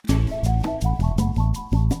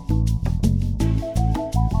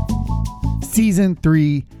Season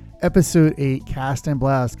 3, Episode 8, Cast and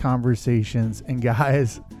Blast Conversations. And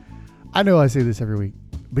guys, I know I say this every week,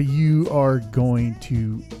 but you are going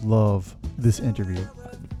to love this interview.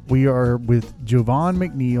 We are with Jovan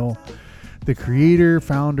McNeil, the creator,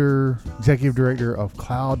 founder, executive director of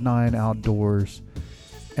Cloud9 Outdoors.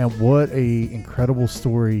 And what a incredible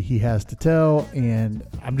story he has to tell. And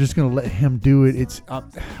I'm just going to let him do it.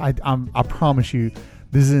 I promise you,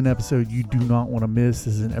 this is an episode you do not want to miss.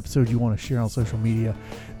 This is an episode you want to share on social media.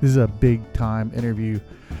 This is a big time interview.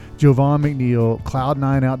 Jovan McNeil,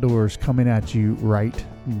 Cloud9 Outdoors, coming at you right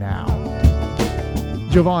now.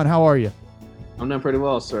 Jovan, how are you? I'm doing pretty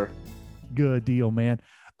well, sir. Good deal, man.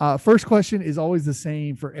 First question is always the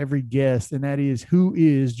same for every guest, and that is, who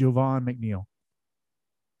is Jovan McNeil?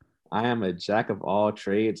 I am a jack of all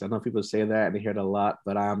trades. I know people say that and they hear it a lot,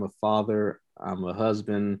 but I'm a father. I'm a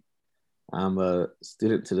husband. I'm a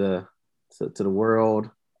student to the world.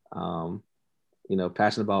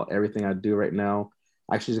 Passionate about everything I do right now.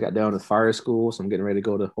 I actually just got down to fire school, so I'm getting ready to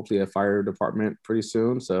go to hopefully a fire department pretty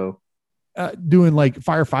soon. So, doing like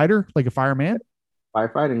firefighter, like a fireman?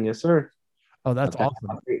 Firefighting, yes, sir. Oh, that's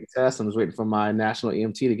awesome. Test. I'm just waiting for my national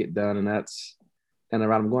EMT to get done, and that's kind of the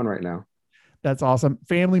route I'm going right now. That's awesome.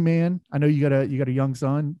 Family man. I know you got a young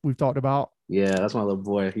son we've talked about. Yeah, that's my little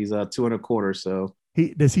boy. He's 2 1/4. So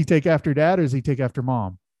does he take after dad or does he take after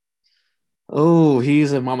mom? Oh,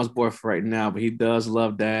 he's a mama's boy for right now, but he does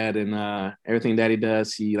love dad, and everything daddy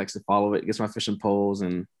does, he likes to follow it. Gets my fishing poles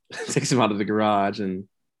and takes him out of the garage, and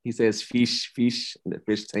he says fish, in the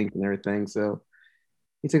fish tank and everything. So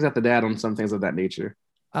he takes after dad on some things of that nature.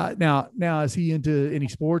 Now, is he into any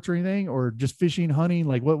sports or anything, or just fishing, hunting?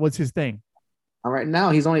 Like what's his thing? Right now,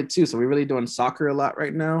 he's only 2, so we're really doing soccer a lot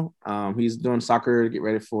right now. He's doing soccer to get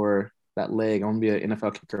ready for that leg. I'm going to be an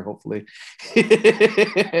NFL kicker, hopefully.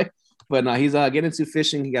 But no, he's getting into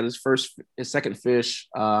fishing. He got his second fish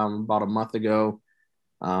about a month ago.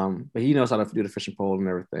 But he knows how to do the fishing pole and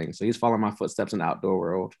everything. So he's following my footsteps in the outdoor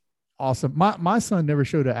world. Awesome. My son never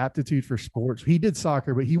showed an aptitude for sports. He did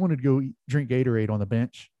soccer, but he wanted to go drink Gatorade on the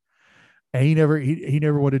bench. And he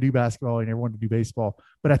never wanted to do basketball. He never wanted to do baseball.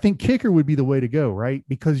 But I think kicker would be the way to go, right?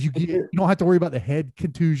 Because you don't have to worry about the head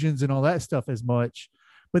contusions and all that stuff as much,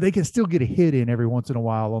 but they can still get a hit in every once in a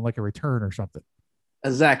while on like a return or something.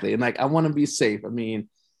 Exactly. And like, I want to be safe. I mean,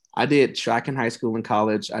 I did track in high school and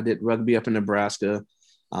college. I did rugby up in Nebraska.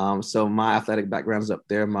 So my athletic background's up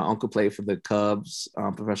there. My uncle played for the Cubs,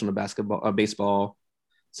 professional baseball.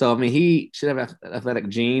 So, I mean, he should have an athletic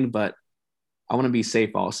gene, but I want to be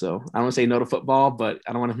safe also. I don't want to say no to football, but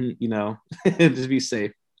I don't want to, just be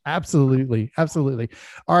safe. Absolutely. Absolutely.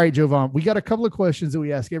 All right, Jovan, we got a couple of questions that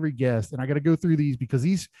we ask every guest, and I got to go through these because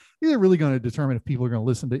these are really going to determine if people are going to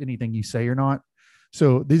listen to anything you say or not.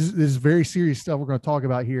 So this is very serious stuff we're going to talk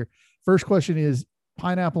about here. First question is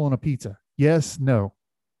pineapple on a pizza. Yes, no.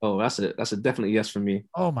 Oh, that's a definite yes for me.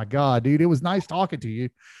 Oh my God, dude. It was nice talking to you.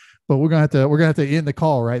 But we're gonna have to end the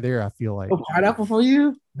call right there. I feel like. Oh, pineapple for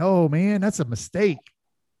you? No, man, that's a mistake.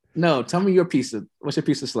 No, tell me your pizza. What's your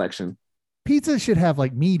pizza selection? Pizza should have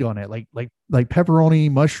like meat on it, like pepperoni,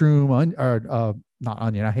 mushroom, not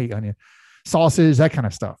onion. I hate onion, sausage, that kind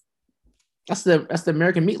of stuff. That's the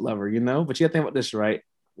American meat lover, But you got to think about this, right?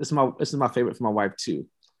 This is my favorite for my wife too.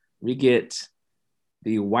 We get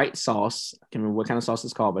the white sauce. I can't remember what kind of sauce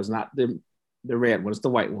it's called, but it's not the red one. It's the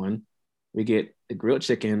white one. We get the grilled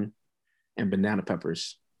chicken and banana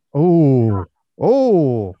peppers. Oh,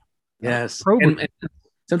 yes. And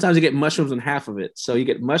sometimes you get mushrooms in half of it. So you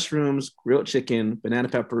get mushrooms, grilled chicken, banana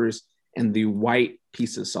peppers, and the white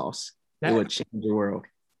pizza sauce. It would change the world.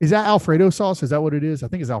 Is that Alfredo sauce? Is that what it is? I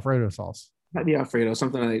think it's Alfredo sauce. Might be Alfredo,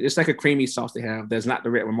 something like that. It's like a creamy sauce they have. There's not the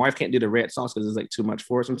red. My wife can't do the red sauce because it's like too much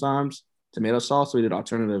for her sometimes. Tomato sauce. So we did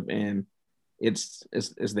alternative, and it's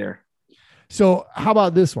there. So how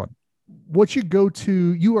about this one? What's your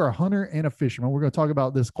go-to? You are a hunter and a fisherman. We're going to talk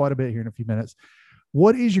about this quite a bit here in a few minutes.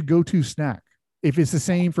 What is your go-to snack? If it's the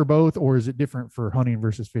same for both, or is it different for hunting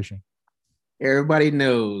versus fishing? Everybody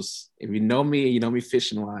knows, if you know me and you know me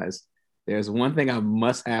fishing wise, there's one thing I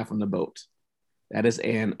must have on the boat. That is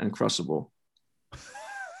an Uncrustable.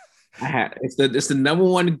 It's the number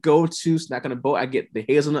one go-to snack on the boat. I get the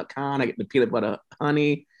hazelnut con, I get the peanut butter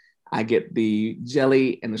honey, I get the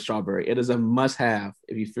jelly and the strawberry. It is a must-have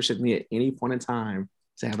if you fish with me at any point in time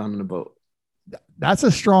to have on the boat. That's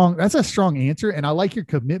a strong answer, and I like your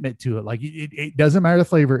commitment to it. Like it doesn't matter the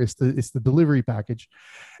flavor; it's the delivery package.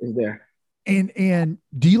 It's there. And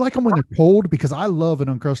do you like them when they're cold? Because I love an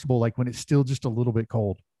Uncrustable like when it's still just a little bit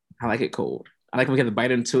cold. I like it cold. I like when we get to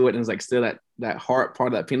bite into it and it's like still that hard part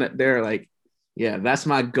of that peanut there. Like, Yeah, that's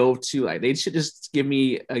my go-to. Like they should just give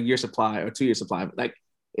me a year supply or 2 year supply. Like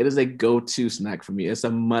it is a go-to snack for me. It's a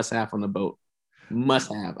must-have on the boat.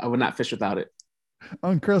 Must-have. I would not fish without it.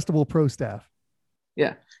 Uncrustable pro staff.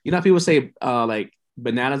 Yeah, you know how people say like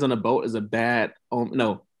bananas on a boat is a bad.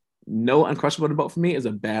 No, no uncrushable on the boat for me is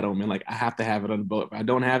a bad omen. Like I have to have it on the boat. If I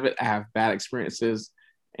don't have it, I have bad experiences,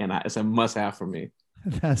 and it's a must-have for me.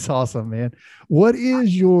 That's awesome, man. What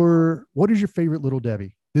is your favorite Little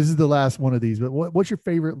Debbie? This is the last one of these, but what's your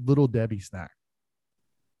favorite Little Debbie snack?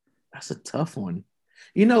 That's a tough one.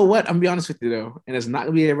 You know what? I'm gonna be honest with you though, and it's not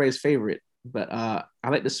gonna be everybody's favorite, but I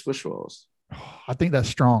like the Swiss rolls. I think that's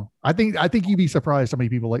strong. I think you'd be surprised how many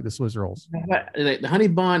people like the Swiss rolls. Like, the honey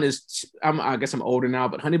bun is. I guess I'm older now,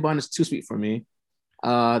 but honey bun is too sweet for me.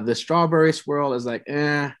 The strawberry swirl is like,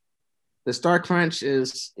 eh. The Star Crunch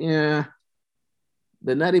is, yeah.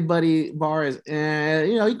 The Nutty Buddy bar is, you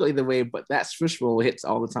know, you go either way, but that Swiss roll hits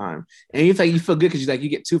all the time. And you feel good because you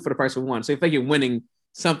get two for the price of one. So you feel like you're winning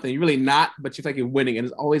something. You're really not, but you feel like you're winning, and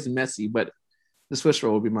it's always messy. But the Swiss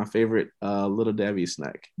roll would be my favorite Little Debbie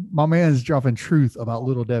snack. My man's dropping truth about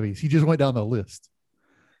Little Debbie's. He just went down the list.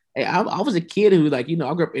 Hey, I was a kid who, like, I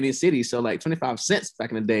grew up in the city, so like 25 cents back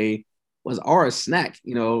in the day was our snack.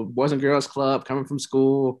 Boys and Girls Club, coming from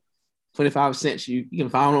school, 25 cents. You can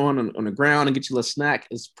find one on the ground and get you a little snack.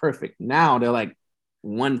 It's perfect. Now they're like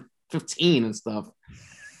 115 and stuff.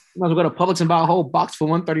 You might as well go to Publix and buy a whole box for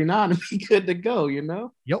 139 and be good to go,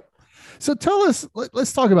 Yep. So tell us,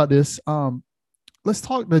 let's talk about this. Let's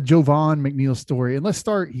talk the Jovan McNeil story, and let's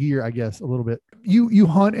start here, I guess, a little bit. You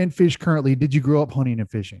hunt and fish currently. Did you grow up hunting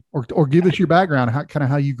and fishing, or give us your background,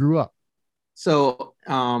 how you grew up? So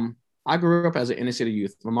I grew up as an inner city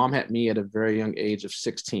youth. My mom had me at a very young age of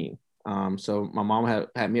 16. So my mom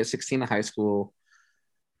had me at 16 in high school.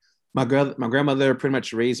 My grandmother pretty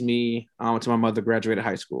much raised me until my mother graduated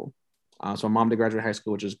high school. So my mom did graduate high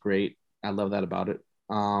school, which is great. I love that about it.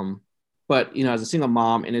 But as a single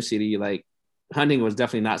mom in the city, like, hunting was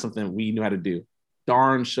definitely not something we knew how to do.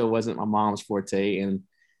 Darn sure wasn't my mom's forte, and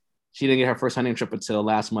she didn't get her first hunting trip until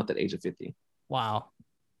last month at the age of 50. Wow.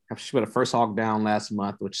 She put her first hog down last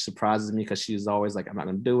month, which surprises me because she's always like, I'm not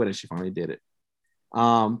going to do it, and she finally did it.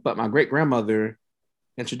 But my great grandmother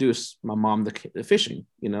introduced my mom to fishing.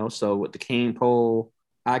 So with the cane pole,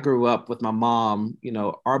 I grew up with my mom.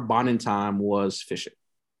 Our bonding time was fishing.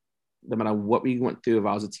 No matter what we went through, if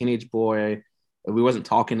I was a teenage boy, if we wasn't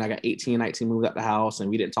talking, I got 18, 19, moved out the house, and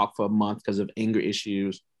we didn't talk for a month because of anger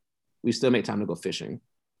issues, we still make time to go fishing.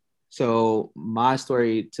 So my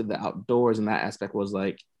story to the outdoors in that aspect was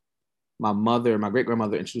like, my great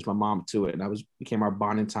grandmother introduced my mom to it, and became our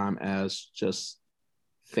bonding time as just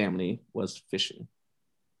family, was fishing.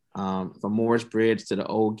 From Morris Bridge to the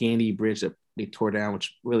old Gainey Bridge that they tore down,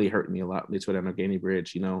 which really hurt me a lot. They tore down the Gainey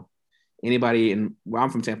Bridge. I'm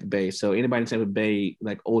from Tampa Bay, so anybody in Tampa Bay,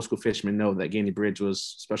 like old school fishermen, know that Gainey Bridge was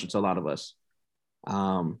special to a lot of us.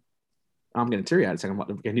 I'm getting teary-eyed talking about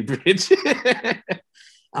the Gainey Bridge.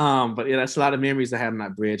 But yeah, that's a lot of memories I have on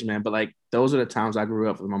that bridge, man. But like, those are the times I grew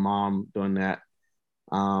up with my mom doing that.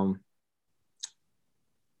 And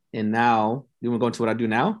now, you want to go into what I do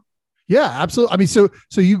now? Yeah, absolutely. I mean, so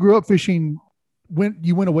you grew up fishing when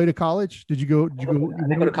you went away to college. Did you go? I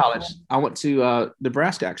didn't go to college. I went to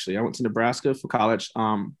Nebraska, actually. I went to Nebraska for college.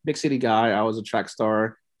 Big city guy. I was a track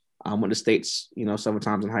star. Went to states, several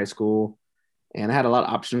times in high school. And I had a lot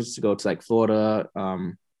of options to go to like Florida,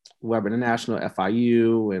 Webb International,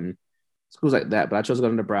 FIU, and schools like that. But I chose to go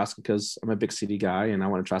to Nebraska because I'm a big city guy and I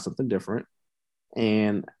want to try something different.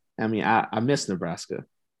 And I mean, I miss Nebraska.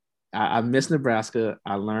 I miss Nebraska.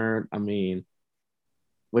 I learned,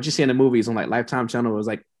 what you see in the movies on like Lifetime Channel was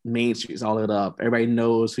like Main Street's all lit up. Everybody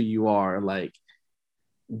knows who you are. Like,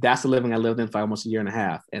 that's the living I lived in for almost a year and a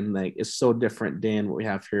half. And like, it's so different than what we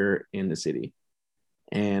have here in the city.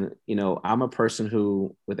 And, I'm a person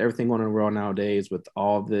who, with everything going on in the world nowadays, with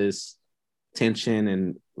all this tension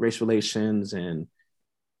and race relations and,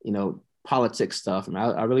 politics stuff,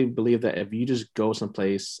 I really believe that if you just go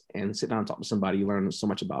someplace and sit down and talk to somebody, you learn so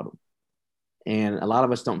much about them. And a lot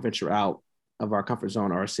of us don't venture out of our comfort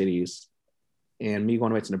zone, our cities. And me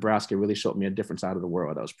going away to Nebraska really showed me a different side of the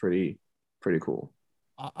world. That was pretty cool.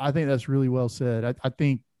 I think that's really well said. I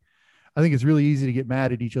think it's really easy to get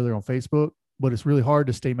mad at each other on Facebook, but it's really hard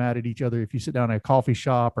to stay mad at each other if you sit down at a coffee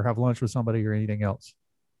shop or have lunch with somebody or anything else.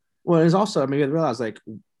 Well, there's also, you realize, like,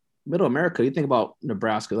 Middle America, you think about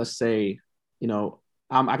Nebraska, let's say, I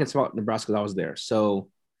can talk about Nebraska because I was there. So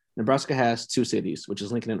Nebraska has two cities, which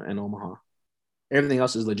is Lincoln and Omaha. Everything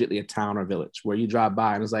else is legitimately a town or village where you drive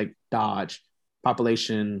by and it's like Dodge,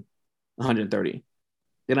 population 130.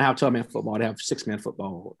 They don't have 12-man football. They have 6-man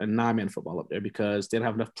football and 9-man football up there because they don't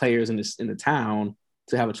have enough players in the town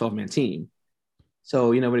to have a 12-man team.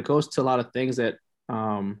 So, when it goes to a lot of things that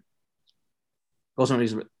goes on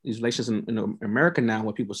these relations in America now,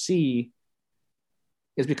 what people see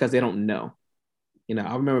is because they don't know.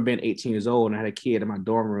 I remember being 18 years old and I had a kid in my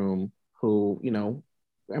dorm room who,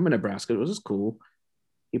 I'm in Nebraska. It was just cool.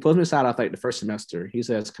 He pulls me aside after like the first semester. He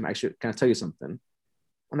says, can I tell you something?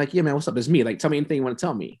 I'm like, yeah, man, what's up? It's me. Like, tell me anything you want to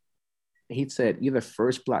tell me. And he said, you're the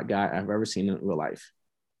first Black guy I've ever seen in real life.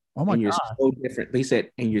 Oh my God. You're so different. He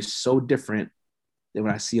said, and you're so different than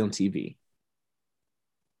what I see on TV.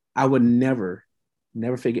 I would never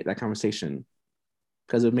forget that conversation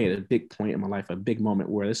because it made a big point in my life, a big moment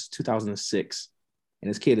where this is 2006 and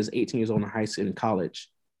this kid is 18 years old in high school and college.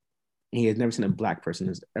 And he has never seen a Black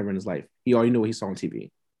person ever in his life. He already knew what he saw on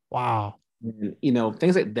TV. Wow. And,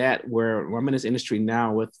 things like that where I'm in this industry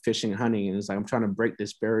now with fishing and hunting, and it's like I'm trying to break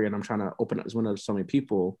this barrier and I'm trying to open up this window to so many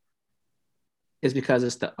people, is because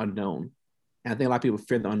it's the unknown. And I think a lot of people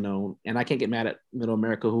fear the unknown. And I can't get mad at middle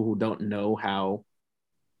America who don't know how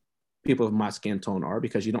people of my skin tone are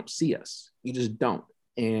because you don't see us. You just don't.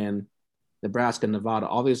 And Nebraska, Nevada,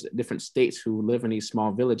 all these different states who live in these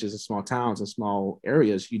small villages and small towns and small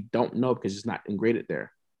areas, you don't know because it's not integrated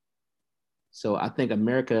there. So I think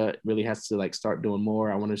America really has to like start doing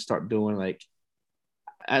more. I want to start doing like,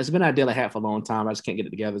 it's been an idea I had for a long time. I just can't get it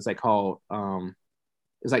together. It's like called,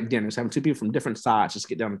 it's like dinners, having two people from different sides just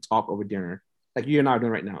get down and talk over dinner. Like you and I are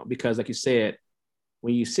doing right now. Because like you said,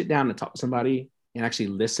 when you sit down and talk to somebody and actually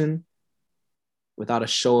listen without a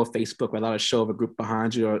show of Facebook, without a show of a group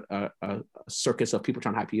behind you or a circus of people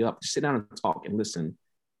trying to hype you up, just sit down and talk and listen.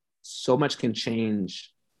 So much can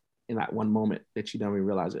change in that one moment that you don't even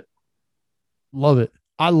realize it. Love it.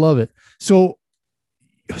 I love it. So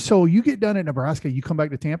you get done at Nebraska, you come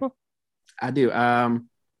back to Tampa? I do. I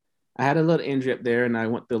had a little injury up there and I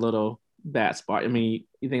went through a little bad spot. I mean,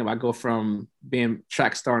 you think about go from being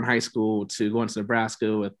track star in high school to going to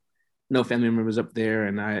Nebraska with no family members up there.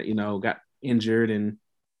 And I, got injured and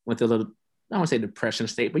went through a little, I don't want to say depression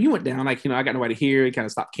state, but you went down like, I got nobody here. You kind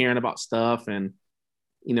of stopped caring about stuff. And,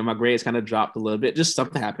 my grades kind of dropped a little bit. Just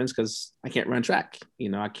something happens because I can't run track.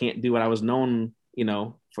 I can't do what I was known,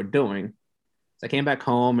 for doing. So I came back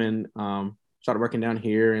home and started working down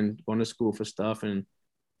here and going to school for stuff and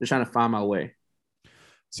just trying to find my way.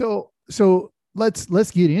 So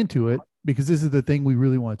let's get into it because this is the thing we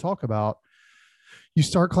really want to talk about. You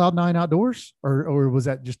start Cloud9 Outdoors or was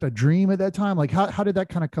that just a dream at that time? Like how did that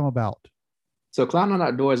kind of come about? So Cloud9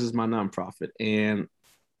 Outdoors is my nonprofit. And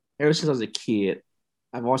ever since I was a kid,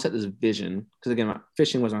 I've always had this vision because again,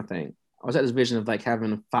 fishing was my thing. I always had this vision of like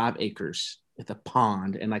having 5 acres with a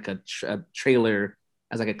pond and like a trailer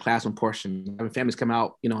as like a classroom portion. Having families come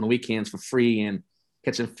out, on the weekends for free and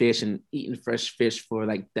catching fish and eating fresh fish for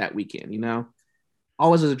like that weekend,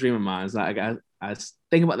 Always was a dream of mine. It's like I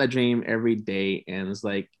think about that dream every day and it's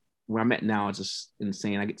like where I'm at now is just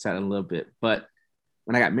insane. I get excited a little bit. But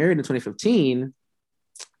when I got married in 2015,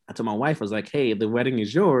 I told my wife, I was like, hey, the wedding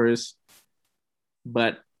is yours,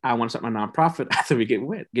 but I want to start my nonprofit after we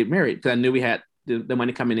get married because I knew we had the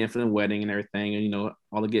money coming in for the wedding and everything and,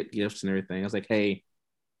 all the gifts and everything. I was like, hey,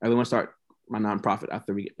 I really want to start my nonprofit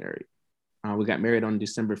after we get married. We got married on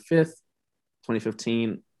December 5th,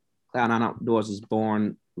 2015. Cloud9 Outdoors was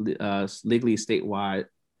born legally statewide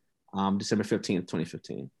December 15th,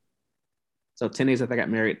 2015. So 10 days after I got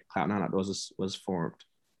married, Cloud9 Outdoors was formed.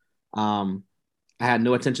 I had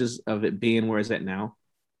no intentions of it being where it's at now.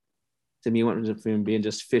 To me, it went from being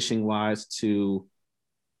just fishing wise to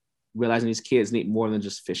realizing these kids need more than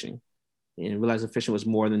just fishing and realizing fishing was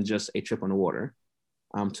more than just a trip on the water.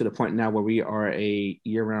 To the point now where we are a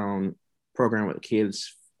year-round program with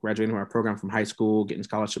kids graduating from our program from high school, getting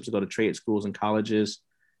scholarships to go to trade schools and colleges.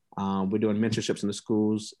 We're doing mentorships in the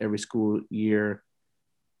schools every school year.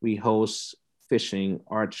 We host fishing,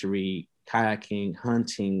 archery, kayaking,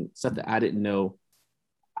 hunting, stuff that I didn't know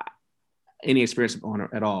any experience on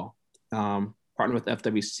at all. Partnered with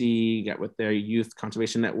FWC, got with their youth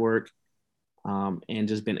conservation network, and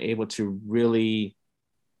just been able to really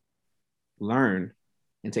learn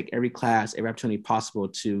and take every class, every opportunity possible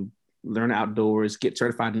to learn outdoors, get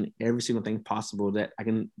certified in every single thing possible that I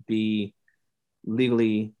can be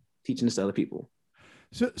legally teaching this to other people.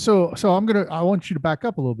 So I want you to back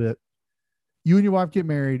up a little bit. You and your wife get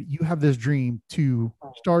married. You have this dream to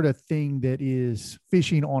start a thing that is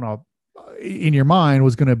fishing on in your mind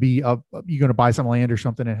was going to be you're going to buy some land or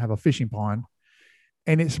something and have a fishing pond.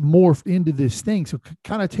 And it's morphed into this thing. So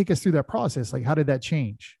kind of take us through that process. Like, how did that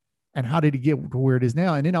change? And how did it get to where it is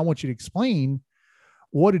now? And then I want you to explain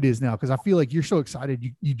what it is now, because I feel like you're so excited.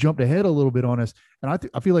 You jumped ahead a little bit on us, and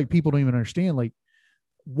I feel like people don't even understand like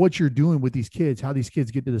what you're doing with these kids, how these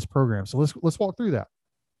kids get to this program. So let's walk through that.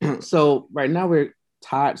 So right now we're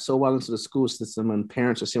tied so well into the school system, and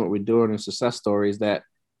parents are seeing what we're doing and success stories that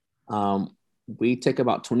um, we take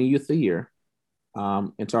about 20 youth a year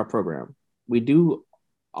into our program. We do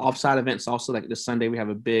offsite events also, like this Sunday we have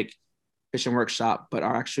a big fishing workshop, but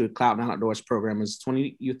our actual Cloud Nine Outdoors program is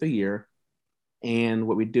 20 youth a year. And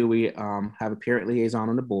what we do, we have a parent liaison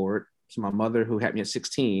on the board. So my mother, who had me at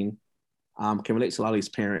 16, can relate to a lot of these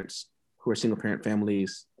parents who are single parent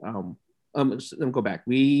families. Let me go back.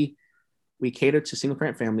 We cater to single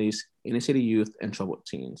parent families, inner city youth, and troubled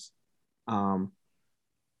teens. Um,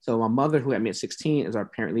 so my mother, who had me at 16, is our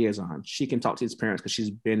parent liaison. She can talk to these parents because she's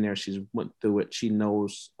been there, she's went through it, she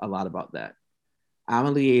knows a lot about that. I'm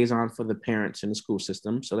a liaison for the parents in the school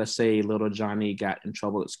system. So let's say little Johnny got in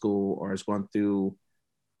trouble at school or is going through,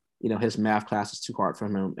 his math class is too hard for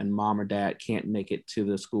him and mom or dad can't make it to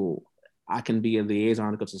the school. I can be a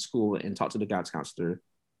liaison to go to the school and talk to the guidance counselor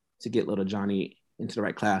to get little Johnny into the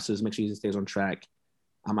right classes, make sure he stays on track.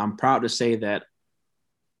 I'm proud to say that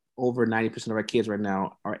over 90% of our kids right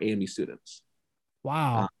now are A and B students.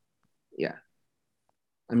 Wow. Yeah.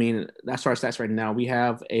 I mean, that's our stats right now. We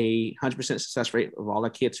have a 100% success rate of all our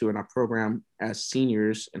kids who are in our program as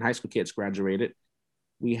seniors and high school kids graduated.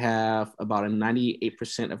 We have about a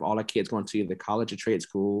 98% of all our kids going to either college or trade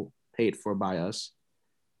school paid for by us.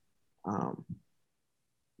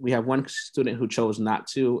 We have one student who chose not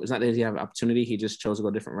to. It's not that he have an opportunity. He just chose to go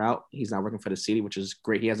a different route. He's not working for the city, which is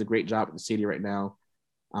great. He has a great job at the city right now.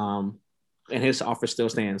 And his offer still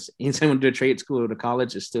stands. Anytime you do a trade school or the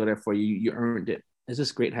college, it's still there for you. You earned it. It's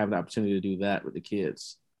just great to have the opportunity to do that with the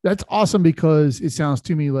kids. That's awesome, because it sounds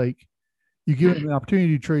to me like you give them an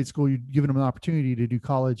opportunity to trade school, you're giving them an opportunity to do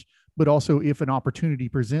college, but also if an opportunity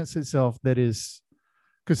presents itself that is,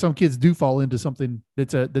 because some kids do fall into something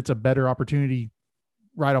that's a better opportunity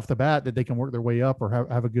right off the bat, that they can work their way up or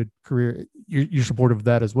have a good career. You're supportive of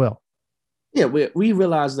that as well. Yeah, we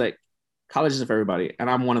realize that college isn't for everybody, and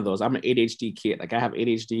I'm one of those. I'm an ADHD kid. Like I have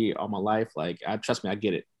ADHD all my life. Like I trust me, I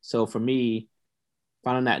get it. So for me,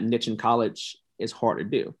 finding that niche in college is hard to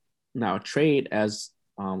do. Now, trade as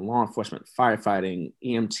law enforcement, firefighting,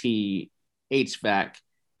 EMT, HVAC,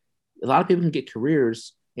 a lot of people can get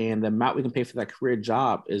careers, and the amount we can pay for that career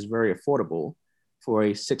job is very affordable for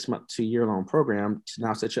a 6 month to year-long program to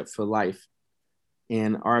now set you up for life.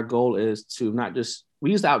 And our goal is to not just,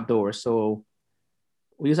 we use the outdoors. So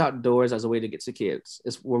we use outdoors as a way to get to kids.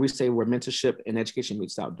 It's where we say where mentorship and education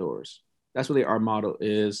meets the outdoors. That's really our motto,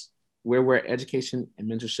 is where education and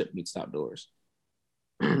mentorship meets the outdoors.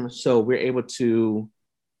 So we're able to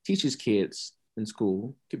teach these kids in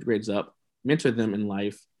school, keep the grades up, mentor them in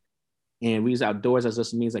life. And we use outdoors as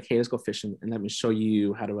this means like, hey, let's go fishing and let me show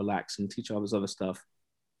you how to relax and teach you all this other stuff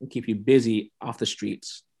and keep you busy off the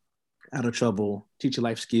streets, out of trouble, teach you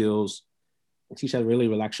life skills, and teach you how to really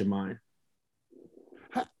relax your mind.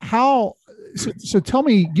 How, so tell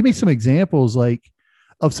me, give me some examples like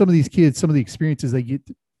of some of these kids, some of the experiences they get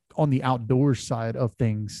on the outdoor side of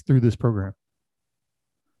things through this program.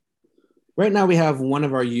 Right now, we have one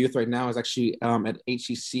of our youth right now is actually at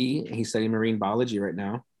HEC, and he's studying marine biology right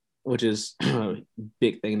now, which is a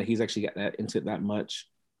big thing that he's actually got that into that much.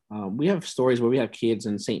 We have stories where we have kids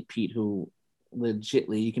in St. Pete who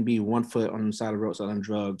legitly, you can be 1 foot on the side of the road selling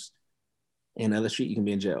drugs, and the other street you can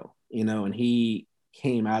be in jail, and he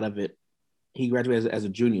came out of it. He graduated as a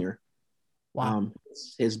junior. Wow.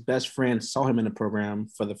 His best friend saw him in the program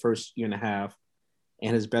for the first year and a half,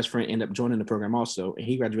 and his best friend ended up joining the program also, and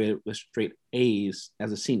he graduated with straight A's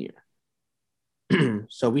as a senior.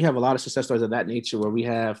 So we have a lot of success stories of that nature where we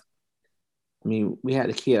had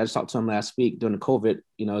a kid, I just talked to him last week during the COVID,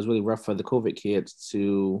 it was really rough for the COVID kids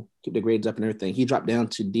to keep their grades up and everything. He dropped down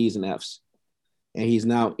to D's and F's, and he's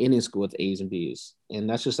now in school with A's and B's. And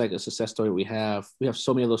that's just like a success story we have. We have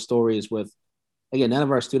so many of those stories with, again, none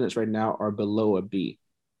of our students right now are below a B.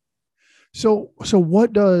 So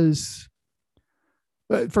what does,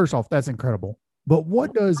 first off, that's incredible. But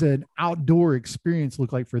what does an outdoor experience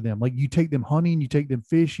look like for them? Like you take them hunting, you take them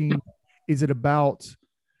fishing. Is it about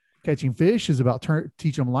catching fish? Is it about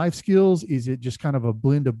teaching them life skills? Is it just kind of a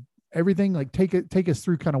blend of everything? Like take us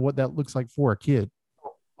through kind of what that looks like for a kid.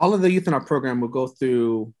 All of the youth in our program will go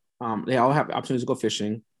through, they all have opportunities to go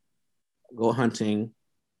fishing, go hunting,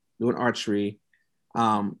 doing archery.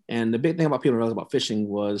 And the big thing about people realize about fishing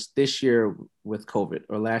was this year with COVID,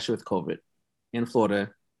 or last year with COVID in Florida,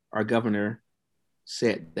 our governor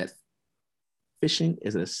said that fishing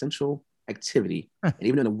is an essential activity. And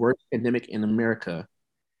even in the worst pandemic in America,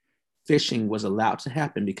 fishing was allowed to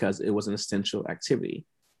happen because it was an essential activity.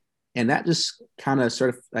 And that just kind of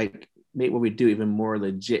sort of like made what we do even more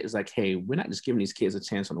legit. It's like, hey, we're not just giving these kids a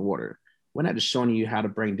chance on the water. We're not just showing you how to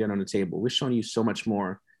bring dinner on the table. We're showing you so much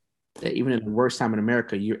more, that even in the worst time in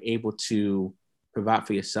America, you're able to provide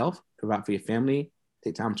for yourself, provide for your family,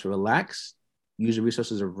 take time to relax, use the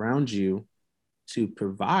resources around you to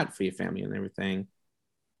provide for your family and everything,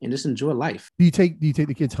 and just enjoy life. Do you take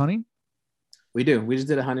the kids hunting? We do. We just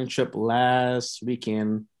did a hunting trip last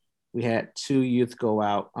weekend. We had two youth go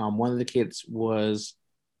out. One of the kids was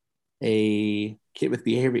a kid with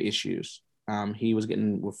behavior issues. He was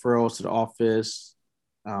getting referrals to the office,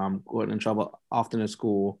 going in trouble often in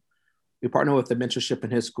school. We partner with a mentorship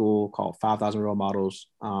in his school called 5,000 Role Models,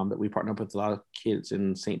 that we partner up with a lot of kids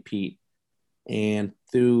in St. Pete. And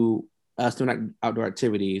through us doing outdoor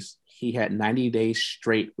activities, he had 90 days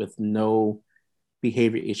straight with no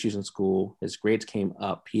behavior issues in school. His grades came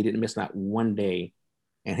up. He didn't miss not one day.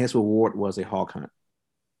 And his reward was a hog hunt.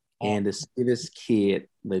 And to see this kid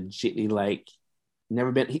legitly like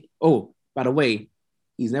never been, by the way,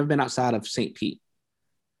 he's never been outside of St. Pete.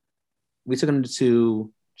 We took him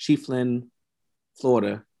to Chiefland,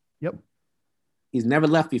 Florida. Yep. He's never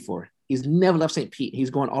left before. He's never left St. Pete.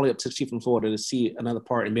 He's going all the way up to Chiefland, Florida to see another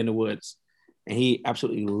part and be in the woods. And he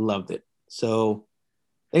absolutely loved it. So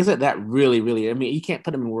things like that really, really, I mean, you can't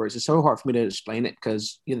put them in words. It's so hard for me to explain it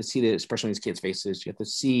because you have to see the expression on these kids' faces. You have to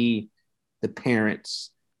see the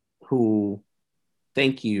parents who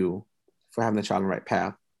thank you for having the child on the right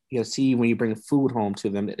path. You have to see when you bring food home to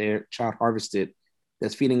them that their child harvested,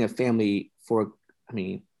 that's feeding a family for,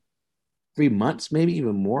 3 months, maybe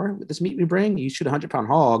even more. With this meat we bring, you shoot a 100-pound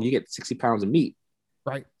hog, you get 60 pounds of meat.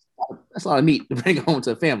 Right. That's a lot of meat to bring home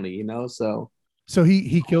to a family, So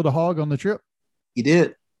he killed a hog on the trip. He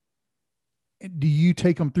did. Do you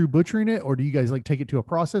take them through butchering it, or do you guys like take it to a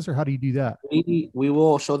process, or how do you do that? We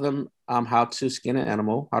will show them how to skin an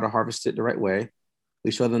animal, how to harvest it the right way.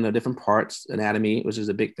 We show them the different parts, anatomy, which is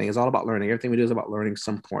a big thing. It's all about learning. Everything we do is about learning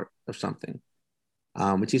some part of something.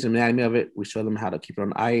 We teach them anatomy of it. We show them how to keep it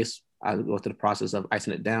on ice. I go through the process of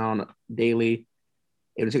icing it down daily.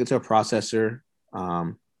 If we take it to a processor,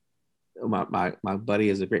 my buddy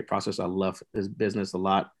is a great processor. I love his business a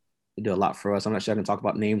lot. They do a lot for us. I'm not sure I can talk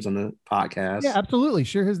about names on the podcast. Yeah, absolutely.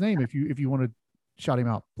 Share his name if you want to shout him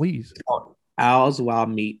out, please. Al's Wild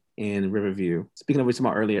Meat in Riverview. Speaking of what we talked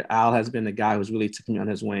about earlier, Al has been the guy who's really taken me on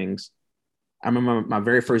his wings. I remember my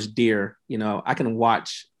very first deer. I can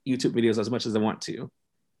watch YouTube videos as much as I want to.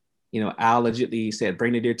 Al legitimately said,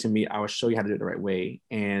 "Bring the deer to me. I will show you how to do it the right way."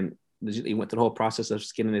 And legitimately went through the whole process of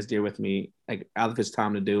skinning this deer with me, like out of his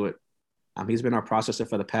time to do it. He's been our processor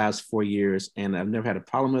for the past 4 years, and I've never had a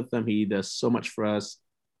problem with him. He does so much for us.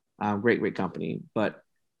 Great company. But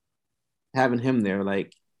having him there,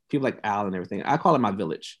 like people like Al and everything, I call it my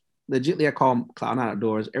village. Legitly, I call him Cloud Nine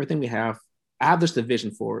Outdoors. Everything we have, I have this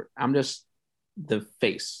division for it. I'm just the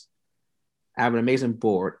face. I have an amazing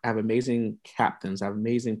board. I have amazing captains. I have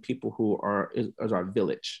amazing people who is our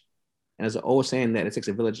village. And there's an old saying that it takes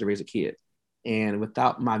a village to raise a kid. And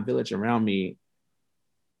without my village around me,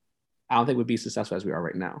 I don't think we'd be successful as we are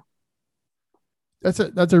right now. That's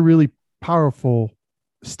a really powerful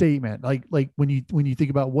statement. Like when you think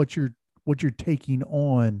about what you're taking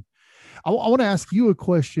on, I want to ask you a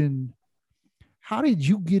question. How did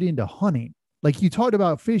you get into hunting? Like you talked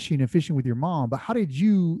about fishing and fishing with your mom, but how did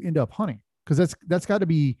you end up hunting? Because that's got to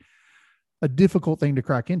be a difficult thing to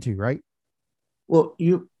crack into, right? Well,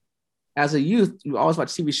 as a youth, you always watch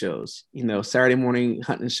TV shows, Saturday morning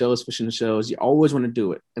hunting shows, fishing shows. You always want to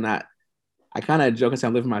do it. And I kind of joke and say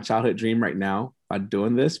I'm living my childhood dream right now by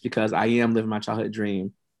doing this, because I am living my childhood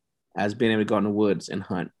dream as being able to go in the woods and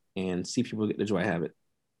hunt and see people get the joy out of it.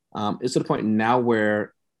 It's to the point now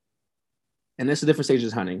where, and it's a different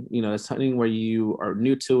stages of hunting. It's hunting where you are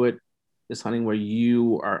new to it. It's hunting where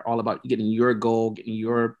you are all about getting your goal, getting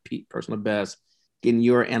your personal best, getting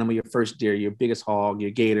your animal, your first deer, your biggest hog,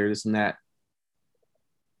 your gator, this and that.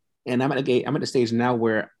 And I'm at the stage now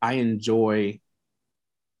where I enjoy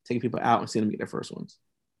taking people out and seeing them get their first ones.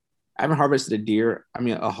 I haven't harvested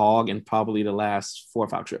a hog in probably the last 4 or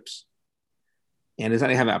 5 trips. And it's not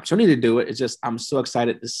I have an opportunity to do it. It's just, I'm so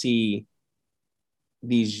excited to see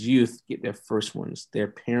these youth get their first ones, their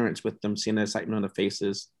parents with them, seeing the excitement on their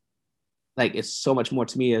faces. Like, it's so much more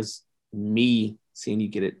to me as me seeing you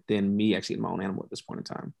get it than me actually getting my own animal at this point in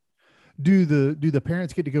time. Do the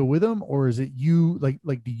parents get to go with them, or is it you, like,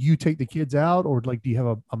 do you take the kids out, or like, do you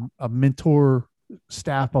have a mentor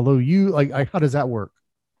staff below you? Like, how does that work?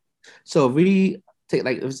 So we take,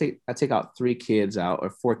 let's say I take out 3 kids out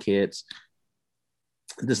or 4 kids.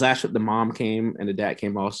 This last trip, the mom came and the dad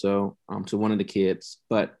came also to one of the kids,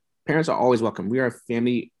 but parents are always welcome. We are a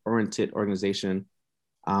family oriented organization.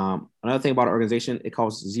 Another thing about our organization, it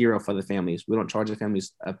costs zero for the families. We don't charge the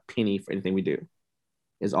families a penny for anything we do.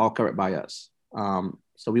 It's all covered by us.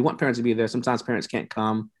 So we want parents to be there. Sometimes parents can't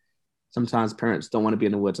come. Sometimes parents don't want to be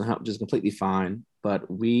in the woods and hunt, which is completely fine.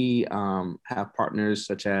 But we have partners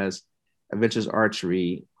such as Adventures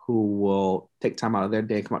Archery, who will take time out of their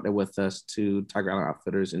day and come out there with us to Tiger Island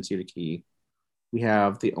Outfitters in Cedar Key. We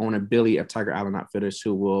have the owner, Billy, of Tiger Island Outfitters,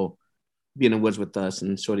 who will be in the woods with us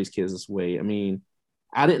and show these kids this way. I mean,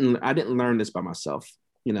 I didn't learn this by myself.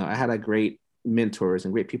 You know, I had a great mentors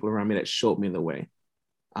and great people around me that showed me the way.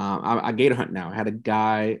 I gator hunt now. I had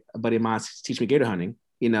a buddy of mine, teach me gator hunting,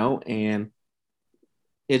 you know, and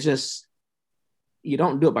it just, you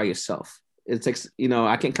don't do it by yourself. It takes, you know,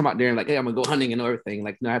 I can't come out there and like, hey, I'm gonna go hunting and everything.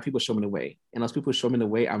 Like, no, I have people show me the way. And those people show me the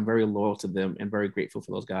way. I'm very loyal to them and very grateful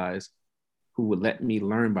for those guys who would let me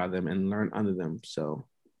learn by them and learn under them. So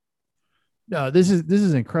No, this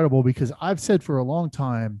is incredible because I've said for a long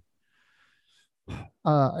time,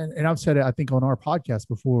 and I've said it I think on our podcast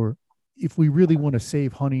before. If we really want to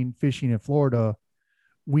save hunting, fishing in Florida,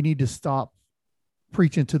 we need to stop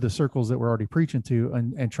preaching to the circles that we're already preaching to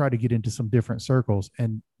and try to get into some different circles.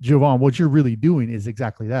 And Jovan, what you're really doing is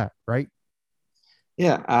exactly that, right?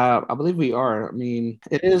 yeah, I believe we are. I mean,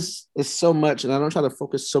 it's so much, and I don't try to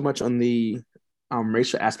focus so much on the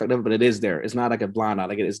racial aspect of it, but it is there. It's not like a blind eye,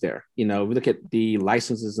 like it is there. You know, if we look at the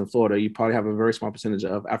licenses in Florida, you probably have a very small percentage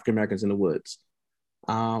of African Americans in the woods.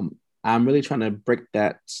 I'm really trying to break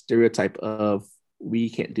that stereotype of we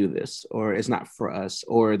can't do this, or it's not for us,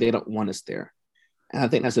 or they don't want us there. And I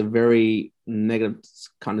think that's a very negative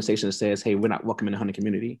connotation that says, hey, we're not welcome in the hunting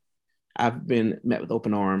community. I've been met with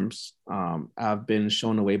open arms. I've been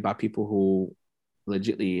shown the way by people who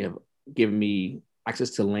legitimately have given me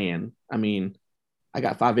access to land. I mean, I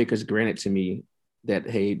got 5 acres granted to me that,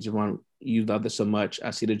 hey, Javon, you love this so much.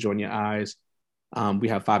 I see the joy in your eyes. We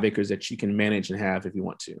have 5 acres that you can manage and have if you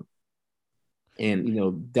want to. And, you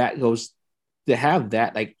know, that goes to have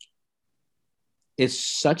that, like, it's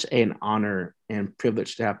such an honor and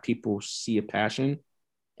privilege to have people see a passion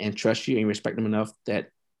and trust you and respect them enough that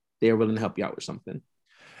they're willing to help you out with something.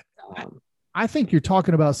 I think you're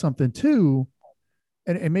talking about something too.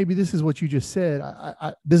 And maybe this is what you just said.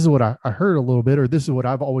 This is what I heard a little bit, or this is what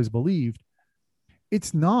I've always believed.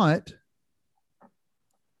 It's not,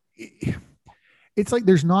 it's like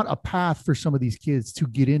there's not a path for some of these kids to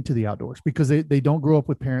get into the outdoors because they don't grow up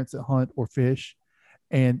with parents that hunt or fish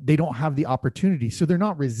and they don't have the opportunity. So they're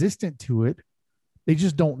not resistant to it. They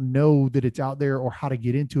just don't know that it's out there or how to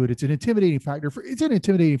get into it. It's an intimidating factor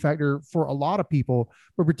for a lot of people,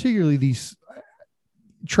 but particularly these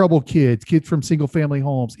troubled kids from single family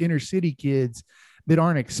homes, inner city kids that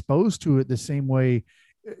aren't exposed to it the same way.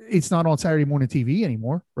 It's not on Saturday morning TV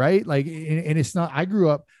anymore, right? Like, and it's not,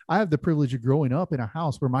 I have the privilege of growing up in a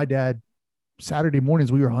house where my dad, Saturday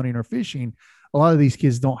mornings, we were hunting or fishing. A lot of these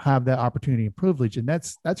kids don't have that opportunity and privilege. And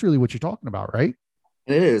that's really what you're talking about, right?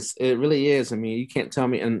 It is. It really is. I mean, you can't tell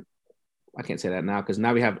me, and I can't say that now because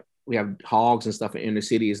now we have hogs and stuff in inner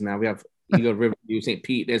cities. Now we have, you go to Riverview, St.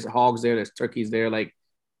 Pete, there's hogs there, there's turkeys there. Like,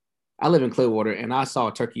 I live in Clearwater and I saw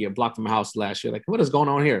a turkey a block from my house last year. Like, what is going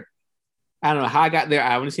on here? I don't know how I got there.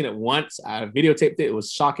 I've only seen it once. I videotaped it. It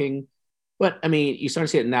was shocking. But I mean, you start to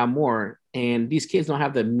see it now more. And these kids don't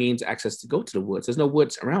have the means access to go to the woods. There's no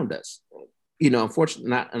woods around us. You know, unfortunately,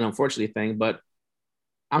 not an unfortunate thing, but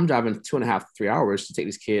I'm driving 2.5, 3 hours to take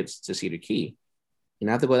these kids to Cedar Key. And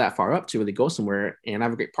I have to go that far up to really go somewhere. And I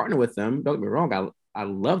have a great partner with them. Don't get me wrong. I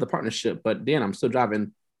love the partnership, but then I'm still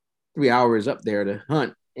driving 3 hours up there to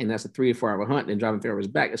hunt. And that's a 3 or 4 hour hunt and driving 3 hours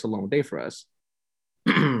back. It's a long day for us.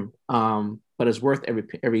 But it's worth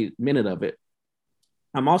every minute of it.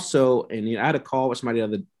 I'm also, and you know, I had a call with somebody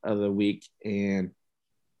the other week, and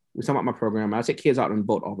we were talking about my program. I take kids out on the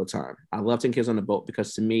boat all the time. I love taking kids on the boat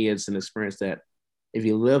because to me, it's an experience that if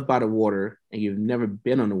you live by the water and you've never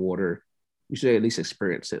been on the water, you should at least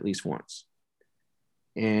experience it at least once.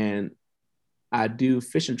 And I do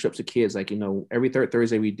fishing trips with kids. Like, you know, every third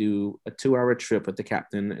Thursday, we do a 2-hour trip with the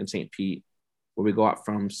captain in St. Pete, where we go out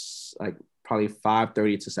from like probably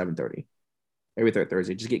 5:30 to 7:30 every third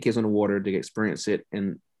Thursday. Just get kids on the water to experience it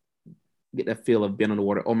and get that feel of being on the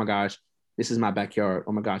water. Oh my gosh, this is my backyard.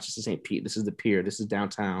 Oh my gosh, this is St. Pete. This is the pier. This is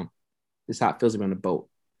downtown. This is how it feels to be on the boat.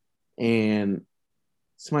 And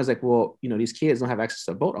somebody's like, well, you know, these kids don't have access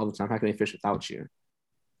to a boat all the time. How can they fish without you?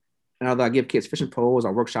 And although I give kids fishing poles,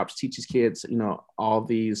 our workshops teach these kids, you know, all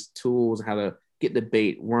these tools, how to get the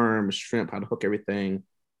bait, worms, shrimp, how to hook everything.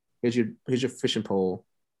 Here's your fishing pole.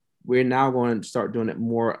 we're now going to start doing it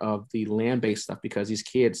more of the land-based stuff because these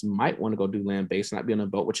kids might want to go do land-based, not be on a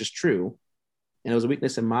boat, which is true. And it was a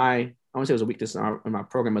weakness in I want to say it was a weakness in my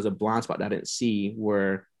program as a blind spot that I didn't see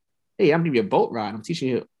where, hey, I'm giving you a boat ride. I'm teaching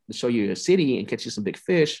you to show you a city and catch you some big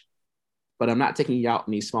fish, but I'm not taking you out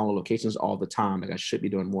in these smaller locations all the time. Like I should be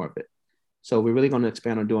doing more of it. So we're really going to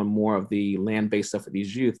expand on doing more of the land-based stuff with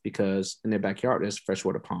these youth because in their backyard, there's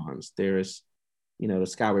freshwater ponds. There's, the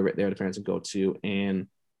Skyway right there the parents can go to. And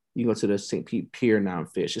you go to the St. Pete Pier now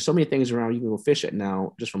and fish. There's so many things around you can go fish at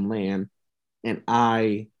now just from land. And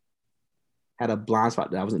I had a blind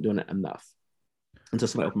spot that I wasn't doing it enough until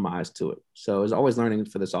somebody opened my eyes to it. So I was always learning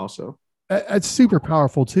for this also. It's super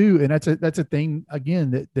powerful too. And that's a thing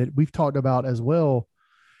again that we've talked about as well.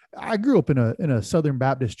 I grew up in a Southern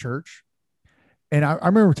Baptist church. And I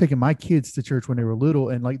remember taking my kids to church when they were little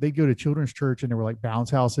and like they'd go to children's church and there were like bounce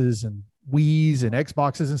houses and Wii's and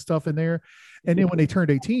Xboxes and stuff in there. And then when they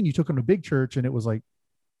turned 18, you took them to big church and it was like,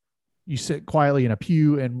 you sit quietly in a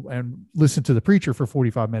pew and listen to the preacher for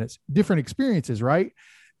 45 minutes, different experiences, right?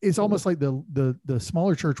 It's almost like the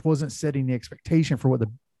smaller church wasn't setting the expectation for what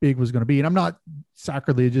the big was going to be. And I'm not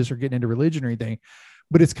sacrilegious or getting into religion or anything,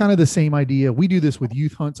 but it's kind of the same idea. We do this with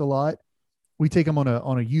youth hunts a lot. We take them on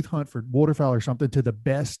a youth hunt for waterfowl or something to the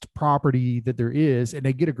best property that there is, and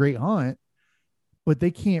they get a great hunt, but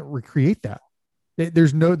they can't recreate that.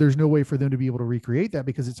 There's no way for them to be able to recreate that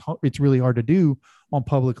because it's really hard to do on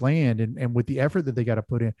public land and with the effort that they got to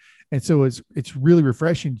put in. And so it's really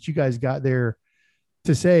refreshing that you guys got there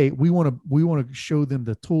to say, we want to show them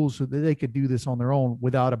the tools so that they could do this on their own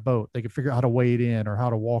without a boat. They could figure out how to wade in or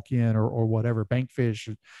how to walk in or whatever, bank fish.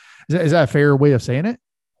 Is that a fair way of saying it?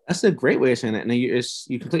 That's a great way of saying it. And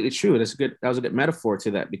you're completely true. That was a good metaphor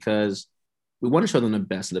to that because we want to show them the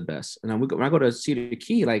best of the best. And when I go to Cedar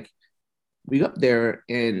Key, like we go up there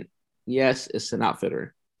and yes, it's an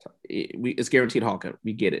outfitter. It's guaranteed hog hunt.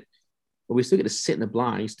 We get it. But we still get to sit in the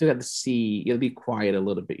blind. You still have to see, you have to be quiet a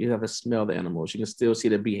little bit. You have to smell the animals. You can still see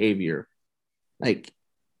the behavior. Like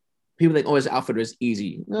people think, oh, it's outfitter is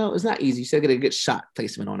easy. No, it's not easy. You still get a good shot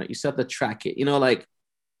placement on it. You still have to track it. Like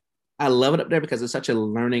I love it up there because it's such a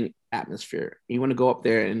learning atmosphere. You want to go up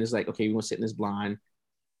there and it's like, okay, we want to sit in this blind.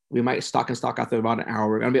 We might stock out there about an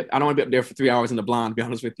hour. I don't want to be up there for 3 hours in the blind, to be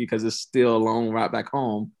honest with you, because it's still a long ride back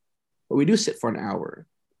home. But we do sit for an hour.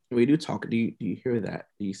 And we do talk. Do you hear that?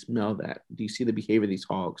 Do you smell that? Do you see the behavior of these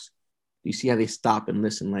hogs? Do you see how they stop and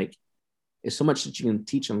listen? Like, it's so much that you can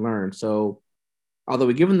teach and learn. So although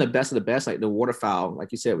we give them the best of the best, like the waterfowl,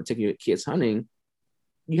 like you said, we're taking your kids hunting,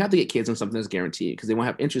 you have to get kids on something that's guaranteed because they won't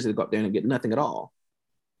have interest to go up there and get nothing at all.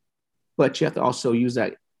 But you have to also use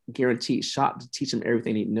that guaranteed shot to teach them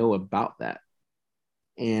everything they know about that.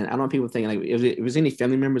 And I don't want people thinking like if there's any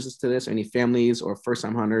family members to this or any families or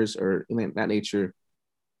first-time hunters or anything of that nature,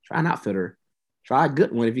 try an outfitter. Try a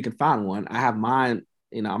good one if you can find one. I have mine,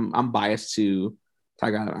 I'm biased to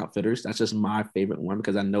Tiger Island Outfitters. That's just my favorite one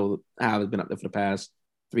because I know how I've been up there for the past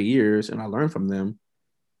 3 years and I learned from them.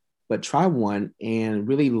 But try one and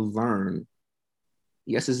really learn.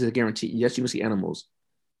 Yes, this is a guarantee. Yes, you can see animals.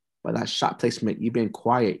 But that shot placement, you being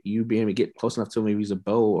quiet, you being able to get close enough to maybe use a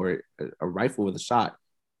bow or a rifle with a shot,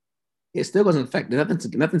 it still doesn't affect.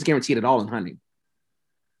 Nothing's guaranteed at all in hunting.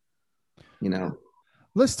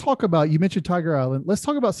 Let's talk about, you mentioned Tiger Island. Let's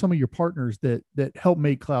talk about some of your partners that help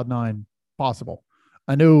make Cloud9 possible.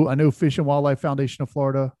 I know Fish and Wildlife Foundation of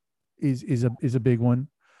Florida is a big one.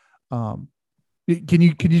 Can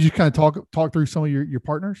you just kind of talk through some of your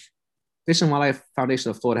partners? Fish and Wildlife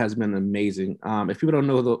Foundation of Florida has been amazing. If people don't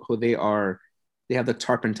know who they are, they have the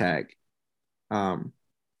Tarpon Tag. And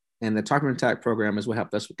the Tarpon Tag program is what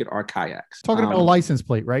helped us get our kayaks. Talking about a license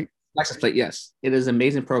plate, right? License plate, yes. It is an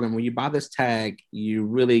amazing program. When you buy this tag, you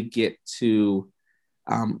really get to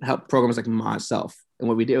help programs like myself. And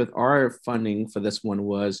what we did with our funding for this one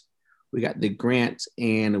was we got the grant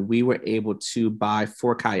and we were able to buy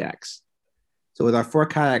 4 kayaks. So with our 4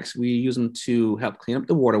 kayaks, we use them to help clean up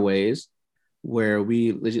the waterways where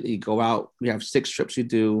we legitimately go out. We have 6 trips we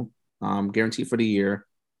do, guaranteed for the year,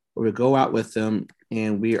 where we go out with them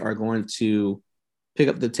and we are going to pick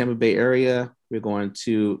up the Tampa Bay area. We're going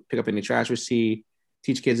to pick up any trash we see,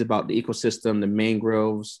 teach kids about the ecosystem, the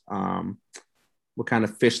mangroves, what kind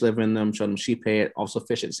of fish live in them, show them sheephead, also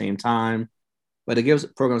fish at the same time. But it gives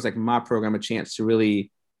programs like my program a chance to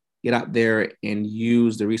really get out there and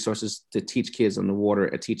use the resources to teach kids on the water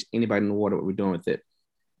and teach anybody in the water what we're doing with it.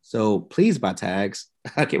 So please buy tags.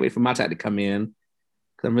 I can't wait for my tag to come in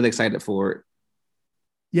because I'm really excited for it.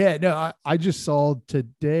 Yeah, no, I just saw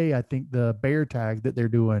today, I think the bear tag that they're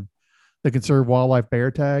doing, the Conserve Wildlife bear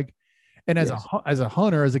tag. And Yes. as a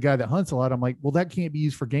hunter, as a guy that hunts a lot, I'm like, well, that can't be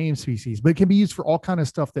used for game species, but it can be used for all kind of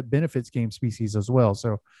stuff that benefits game species as well.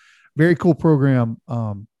 So very cool program.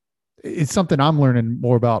 It's something I'm learning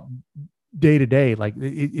more about day to day. Like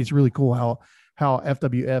it's really cool how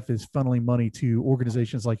FWF is funneling money to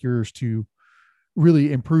organizations like yours to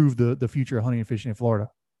really improve the future of hunting and fishing in Florida.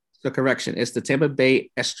 So correction, it's the Tampa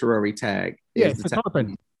Bay Estuary Tag. Yeah, Is it's the a tag.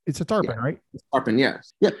 tarpon. It's a Yeah, tarpon, right? it's tarpon.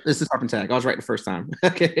 Yes. Yep. It's the tarpon tag. I was right the first time.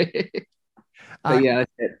 Okay. But I yeah,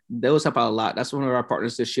 those help out a lot. That's one of our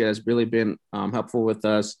partners this year has really been helpful with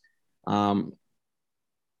us. Um,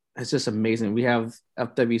 it's just amazing. We have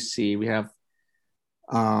FWC. We have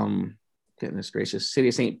goodness gracious, City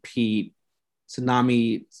of St. Pete,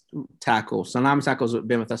 Tsunami Tackle. Tsunami Tackle's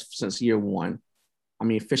been with us since year one. I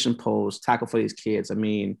mean, fishing poles, tackle for these kids. I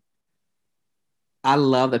mean, I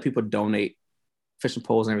love that people donate fishing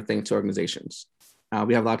poles and everything to organizations.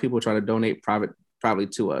 We have a lot of people try to donate privately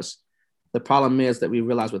to us. The problem is that we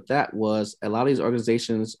realized with that was a lot of these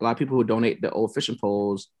organizations, a lot of people who donate the old fishing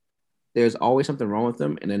poles, there's always something wrong with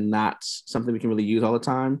them and they're not something we can really use all the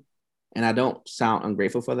time. And I don't sound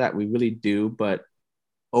ungrateful for that. We really do. But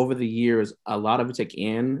over the years, a lot of it take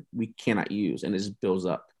in, we cannot use and it just builds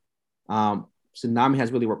up. Tsunami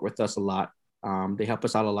has really worked with us a lot. They help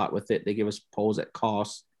us out a lot with it. They give us poles at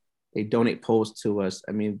cost. They donate poles to us.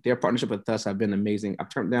 I mean, their partnership with us have been amazing. I've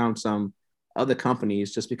turned down some other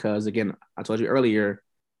companies just because, again, I told you earlier,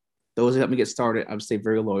 those that helped me get started, I've stayed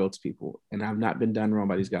very loyal to people and I've not been done wrong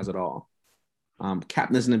by these guys at all.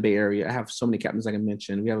 Captains in the Bay Area, I have so many captains I can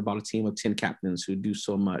mention. We have about a team of 10 captains who do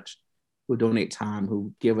so much, who donate time,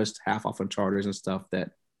 who give us half off on charters and stuff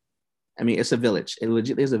that, I mean, it's a village. It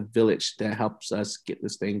legit is a village that helps us get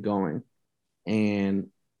this thing going. And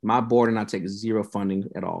my board and I take zero funding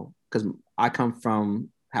at all because I come from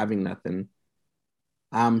having nothing.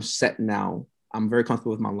 I'm set now. I'm very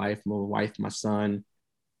comfortable with my life, my wife, my son,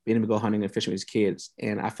 being able to go hunting and fishing with his kids.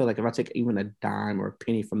 And I feel like if I take even a dime or a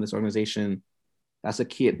penny from this organization, that's a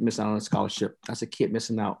kid missing out on a scholarship. That's a kid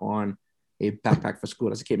missing out on a backpack for school.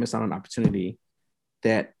 That's a kid missing out on an opportunity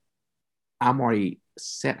that I'm already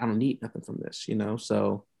set. I don't need nothing from this, you know?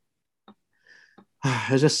 So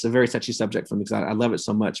it's just a very touchy subject for me because I love it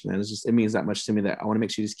so much, man. It's just, it means that much to me that I want to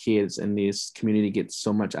make sure these kids and this community get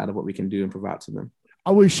so much out of what we can do and provide to them.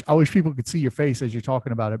 I wish people could see your face as you're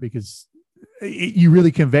talking about it because you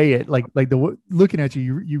really convey it. Like the looking at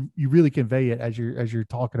you really convey it as you're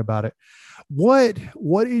talking about it.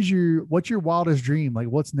 What's your wildest dream? Like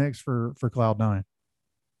what's next for Cloud9?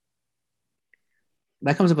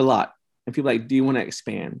 That comes up a lot. And people are like, do you want to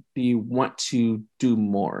expand? Do you want to do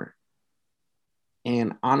more?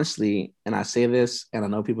 And honestly, and I say this, and I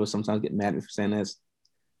know people sometimes get mad at me for saying this,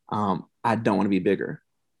 I don't want to be bigger.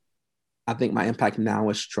 I think my impact now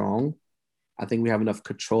is strong. I think we have enough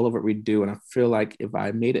control over what we do. And I feel like if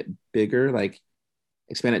I made it bigger, like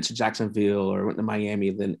expand it to Jacksonville or went to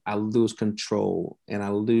Miami, then I lose control and I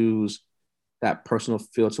lose that personal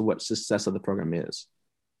feel to what success of the program is.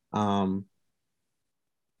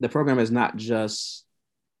 The program is not just,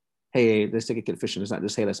 hey, let's take a kid fishing. It's not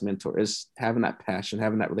just, hey, let's mentor. It's having that passion,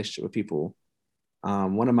 having that relationship with people.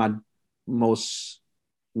 One of my most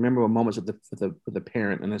memorable moments with the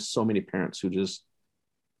parent, and there's so many parents who just,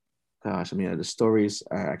 gosh, I mean, the stories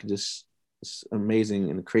I could just, it's amazing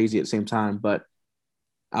and crazy at the same time. But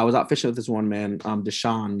I was out fishing with this one man,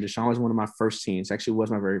 Deshaun. Deshaun was one of my first teens. Actually, was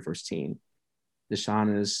my very first teen.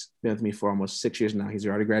 Deshaun has been with me for almost 6 years now. He's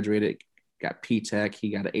already graduated, got P-Tech. He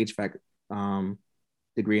got an HVAC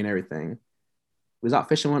degree and everything. We was out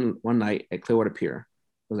fishing one night at Clearwater Pier.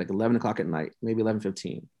 It was like 11 o'clock at night, maybe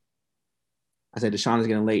 11:15. I said, Deshaun is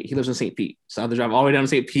getting late. He lives in St. Pete. So I had to drive all the way down to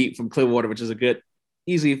St. Pete from Clearwater, which is a good,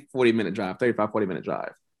 easy 40-minute drive, 40-minute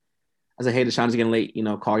drive. I said, hey, Deshaun is getting late. You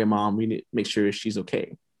know, call your mom. We need to make sure she's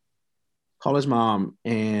okay. Call his mom,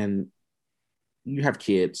 and you have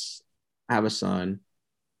kids. I have a son.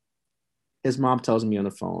 His mom tells me on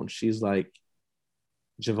the phone, she's like,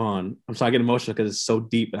 Javon, I'm sorry, I get emotional because it's so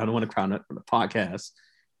deep and I don't want to cry on the podcast.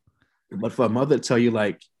 But for a mother to tell you,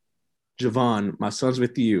 like, Javon, my son's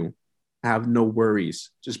with you. Have no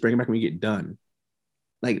worries. Just bring him back when we get done.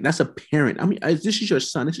 Like, that's a parent. I mean, this is your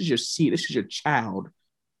son. This is your seed. This is your child.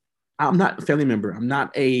 I'm not a family member. I'm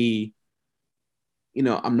not a,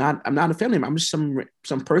 I'm not a family member. I'm just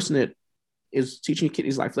some person that is teaching your kid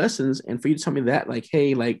these life lessons. And for you to tell me that, like,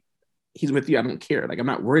 hey, like, he's with you, I don't care. Like, I'm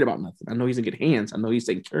not worried about nothing. I know he's in good hands. I know he's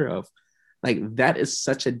taken care of. Like, that is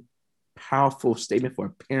such a powerful statement for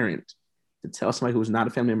a parent to tell somebody who's not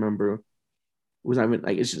a family member, who's not even,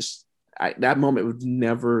 like, it's just, that moment would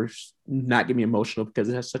never not get me emotional because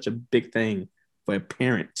it has such a big thing for a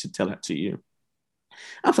parent to tell that to you.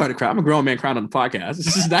 I'm sorry to cry. I'm a grown man crying on the podcast.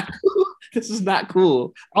 This is not cool. This is not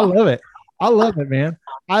cool. I love it. I love it, man.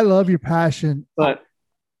 I love your passion. But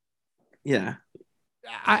yeah,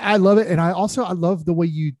 I love it. And I love the way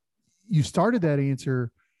you started that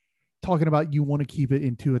answer talking about you want to keep it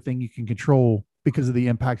into a thing you can control because of the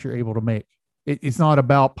impact you're able to make. It's not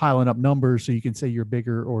about piling up numbers so you can say you're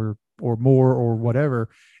bigger or more or whatever.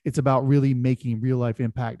 It's about really making real life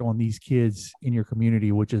impact on these kids in your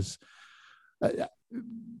community, which is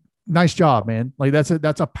nice job, man. Like that's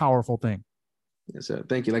a powerful thing. so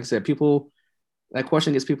thank you. Like I said, people that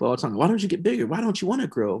question gets people all the time. Why don't you get bigger? Why don't you want to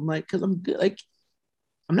grow? I'm like, because I'm good. Like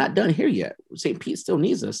I'm not done here yet. St. Pete still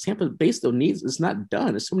needs us. Tampa Bay still needs us. It's not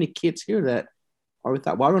done. There's so many kids here that are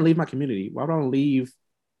without. Why don't I leave my community? Why don't I leave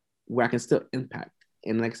where I can still impact?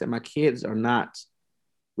 And like I said, my kids are not.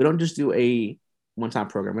 We don't just do a one-time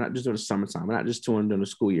program. We're not just doing the summertime. We're not just doing during the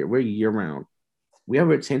school year. We're year-round. We have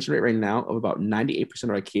a retention rate right now of about 98% of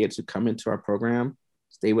our kids who come into our program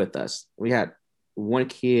stay with us. We had one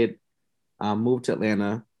kid move to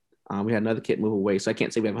Atlanta. We had another kid move away. So I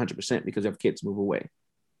can't say we have 100% because we have kids move away.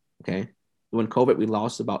 Okay. When COVID, we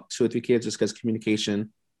lost about 2 or 3 kids just because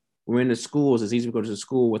communication. We're in the schools. It's easy to go to the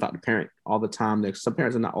school without the parent all the time. Some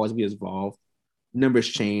parents are not always be involved. Numbers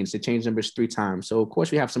change. They change numbers 3 times. So of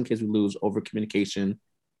course we have some kids we lose over communication,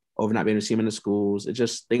 over not being able to see them in the schools. It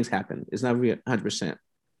just things happen. It's not really 100%.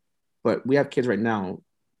 But we have kids right now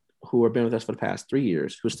who have been with us for the past 3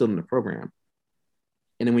 years who are still in the program.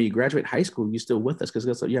 And then when you graduate high school, you're still with us because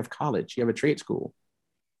you have college, you have a trade school.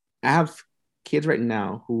 I have kids right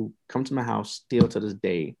now who come to my house still to this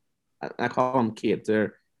day. I call them kids.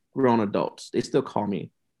 They're grown adults. They still call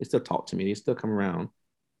me. They still talk to me. They still come around.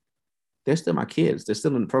 They're still my kids. They're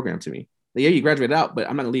still in the program to me. Yeah, you graduated out, but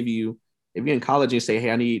I'm not gonna leave you. If you're in college and you say,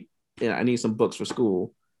 "Hey, I need some books for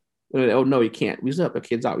school," oh no, you can't. We still have the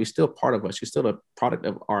kids out. You're still part of us. You're still a product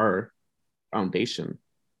of our foundation.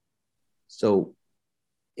 So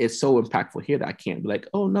it's so impactful here that I can't be like,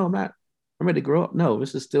 "Oh no, I'm ready to grow up." No,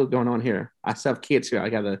 this is still going on here. I still have kids here. I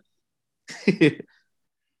gotta.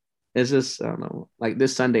 It's just I don't know. Like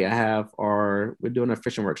this Sunday, we're doing a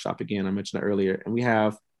fishing workshop again. I mentioned it earlier, and we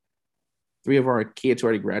have 3 of our kids who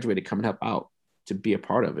already graduated come and help out to be a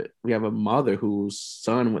part of it. We have a mother whose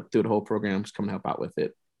son went through the whole program to come and help out with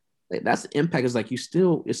it. Like that's the impact. Is like it's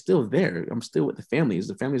still there. I'm still with the families.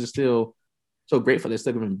 The families are still so grateful. They're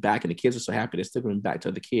still giving back, and the kids are so happy. They're still giving back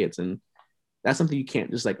to the kids, and that's something you can't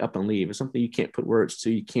just like up and leave. It's something you can't put words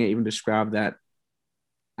to. You can't even describe that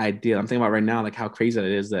idea. I'm thinking about right now, like how crazy it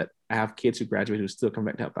is that I have kids who graduate who still come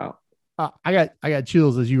back to help out. I got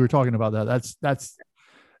chills as you were talking about that.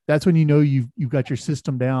 That's when you know you've got your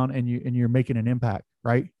system down and you're making an impact,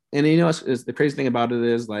 right? And you know, it's the crazy thing about it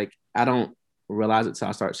is like I don't realize it till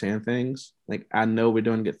I start saying things. Like I know we're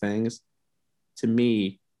doing good things. To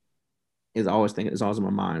me, is always in my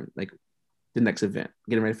mind. Like the next event,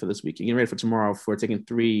 getting ready for this weekend, getting ready for tomorrow. For taking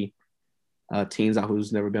 3 teens out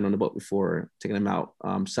who's never been on the boat before, taking them out.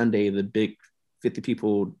 Sunday, the big 50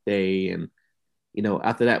 people day, and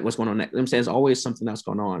after that, what's going on next? I'm saying there's always something else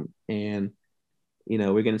going on, and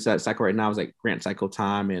we're getting to that cycle right now. It's like grant cycle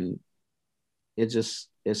time, and it just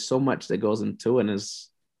is so much that goes into it, and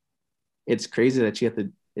it's crazy that you have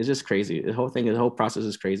to. It's just crazy. The whole process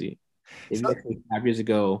is crazy. If you asked me 5 years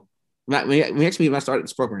ago, when I started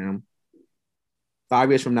this program, 5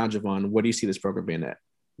 years from now, Javon, where do you see this program being at?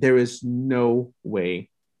 There is no way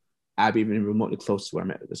I'd be even remotely close to where I'm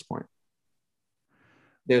at this point.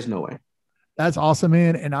 There's no way. That's awesome,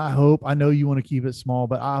 man. And I know you want to keep it small,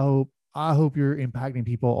 but I hope you're impacting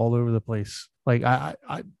people all over the place. Like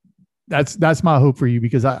that's my hope for you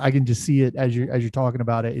because I can just see it as you're talking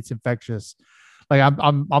about it. It's infectious. Like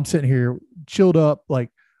I'm sitting here chilled up. Like,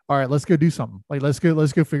 all right, let's go do something. Like, let's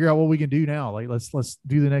go figure out what we can do now. Like, let's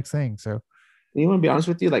do the next thing. So, you want to be honest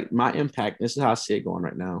with you? Like my impact. This is how I see it going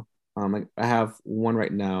right now. Like I have one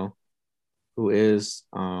right now, who is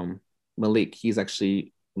Malik.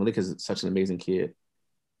 Malik is such an amazing kid.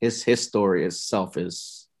 His story itself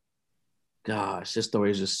is, gosh, his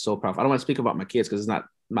story is just so powerful. I don't want to speak about my kids because it's not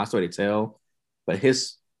my story to tell, but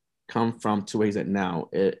his come from to where he's at now.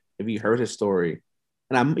 If you heard his story,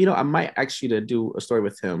 and I might ask you to do a story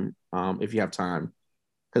with him if you have time,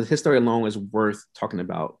 because his story alone is worth talking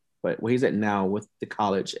about. But where he's at now with the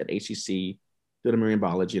college at HEC, doing marine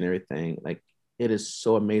biology and everything, like it is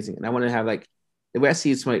so amazing. And I want to have like the way I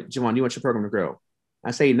see it is like, Javon, you want your program to grow?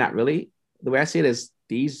 I say not really. The way I see it is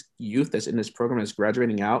these youth that's in this program that's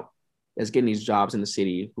graduating out, that's getting these jobs in the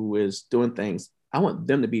city, who is doing things. I want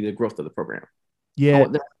them to be the growth of the program. Yeah. I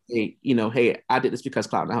want them to say, hey, I did this because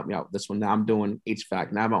Cloud helped me out with this one. Now I'm doing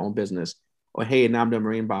HVAC. Now I have my own business. or hey, now I'm doing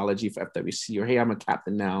marine biology for FWC, or hey, I'm a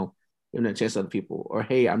captain now, giving a chance to other people, or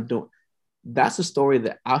hey, I'm doing. That's the story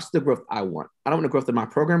that's the growth I want. I don't want the growth of my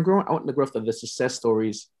program growing. I want the growth of the success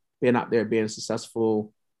stories, being out there, being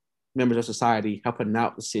successful members of society, helping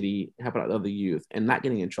out the city, helping out other youth, and not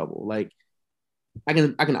getting in trouble. Like I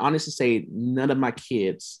can honestly say none of my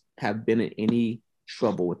kids have been in any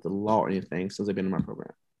trouble with the law or anything since they've been in my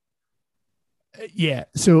program. Yeah.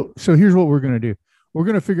 So here's what we're gonna do. We're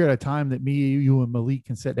gonna figure out a time that me, you, and Malik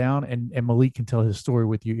can sit down, and Malik can tell his story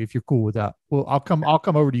with you if you're cool with that. Well, I'll come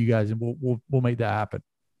over to you guys, and we'll make that happen.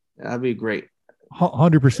 That'd be great.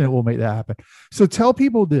 100% we'll make that happen. So tell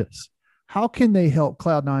people this. How can they help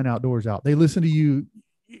Cloud9 Outdoors out? They listen to you.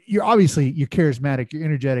 You're charismatic, you're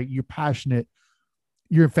energetic, you're passionate,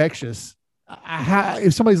 you're infectious.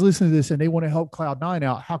 If somebody's listening to this and they want to help Cloud9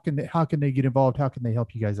 out, how can they get involved? How can they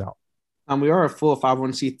help you guys out? We are a full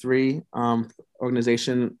 501c3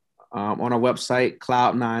 organization. On our website,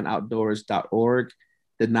 cloud9outdoors.org.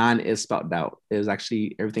 The 9 is spelled out. It is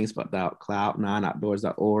actually everything spelled out.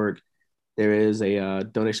 Cloud9outdoors.org. There is a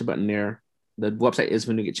donation button there. The website is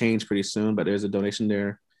going to get changed pretty soon, but there's a donation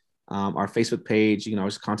there. Our Facebook page, you can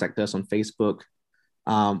always contact us on Facebook.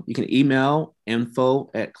 You can email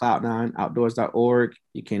info@cloud9outdoors.org.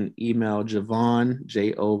 You can email Jovan,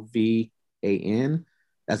 Jovan.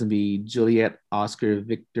 That's going to be Juliet, Oscar,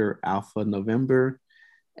 Victor, Alpha, November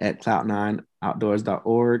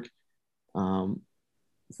 @cloud9outdoors.org.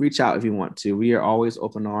 Reach out if you want to. We are always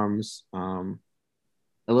open arms. A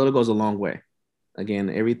little goes a long way. Again,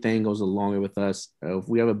 everything goes a long way with us. If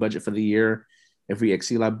we have a budget for the year, if we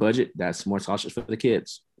exceed our budget, that's more scholarships for the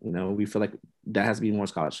kids. We feel like that has to be more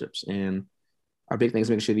scholarships. And our big thing is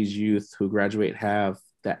making sure these youth who graduate have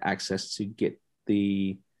that access to get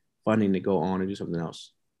the funding to go on and do something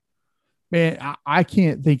else. Man, I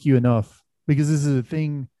can't thank you enough, because this is a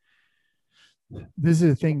thing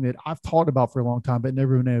that I've talked about for a long time, but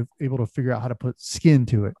never been able to figure out how to put skin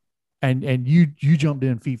to it. And you jumped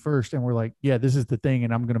in feet first and we're like, yeah, this is the thing,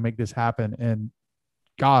 and I'm going to make this happen. And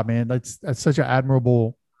God, man, that's such an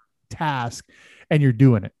admirable task, and you're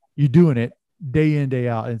doing it day in, day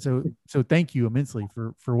out. And so thank you immensely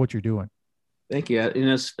for what you're doing. Thank you.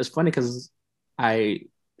 It's funny because I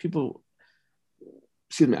mentioned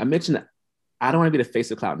that I don't want to be the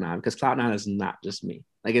face of Cloud9, because Cloud9 is not just me.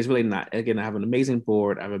 Like, it's really not. Again, I have an amazing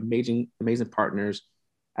board. I have amazing partners.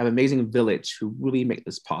 I have an amazing village who really make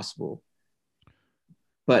this possible.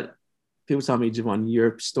 But people tell me, Jovan,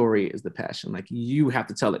 your story is the passion. Like, you have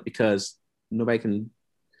to tell it, because nobody can.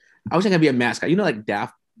 I wish I could be a mascot. Like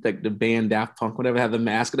Daft, like the band Daft Punk, whatever, have the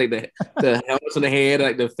mask, like the helmets on the head,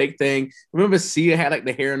 like the fake thing. Remember Sia had like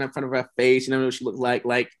the hair in the front of her face. You know what she looked like?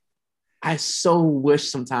 Like, I so wish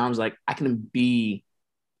sometimes like I can be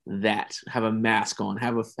that, have a mask on,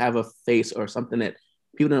 have a face or something that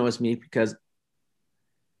people don't know it's me, because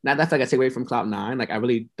not that I take away from Cloud9. Like, I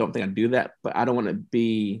really don't think I do that, but I want to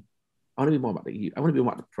be more about the youth. I want to be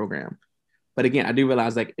more about the program. But again, I do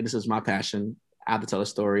realize like this is my passion. I have to tell a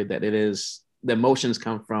story that it is, the emotions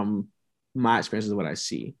come from my experiences of what I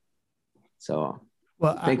see. So,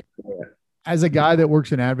 well, thank you. As a guy that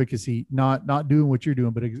works in advocacy, not doing what you're doing,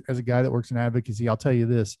 but as a guy that works in advocacy, I'll tell you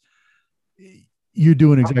this: you're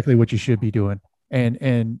doing exactly what you should be doing.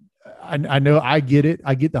 And I know I get it.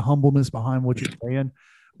 I get the humbleness behind what you're saying,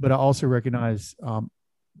 but I also recognize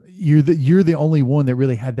you're the only one that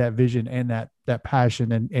really had that vision and that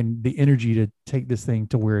passion and the energy to take this thing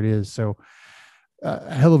to where it is. So,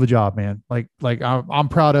 a hell of a job, man. Like I'm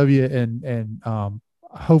proud of you, and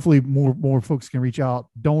hopefully more folks can reach out,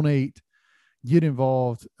 donate, get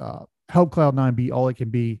involved, help Cloud9 be all it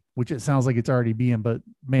can be, which it sounds like it's already being. But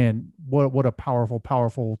man, what a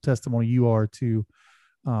powerful testimony you are to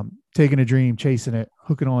taking a dream, chasing it,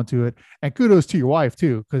 hooking onto it. And kudos to your wife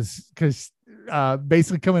too, because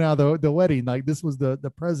basically coming out of the wedding, like this was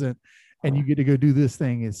the present, and you get to go do this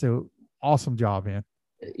thing. And so awesome job, man.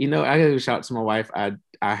 I got to shout out to my wife. I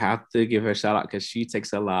have to give her a shout out, because she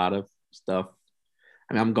takes a lot of stuff.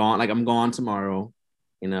 I mean, I'm gone tomorrow.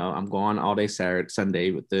 I'm gone all day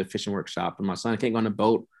Sunday with the fishing workshop, and my son can't go on the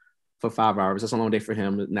boat for 5 hours. That's a long day for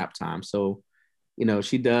him, nap time. So,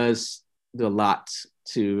 she does do a lot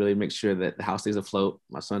to really make sure that the house stays afloat,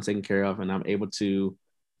 my son's taken care of, and I'm able to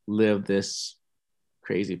live this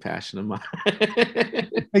crazy passion of mine.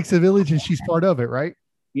 Makes a village, and she's part of it, right?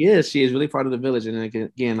 Yes, she is really part of the village. And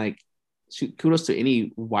again, like, kudos to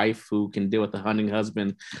any wife who can deal with a hunting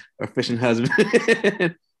husband or fishing husband.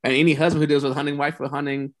 And any husband who deals with a hunting wife or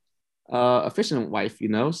hunting a fishing wife,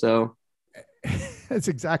 so. That's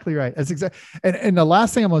exactly right. And the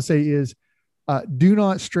last thing I'm going to say is, Do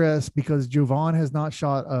not stress because Jovan has not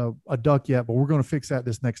shot a duck yet, but we're going to fix that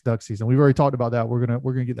this next duck season. We've already talked about that. We're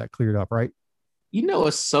gonna get that cleared up, right? You know,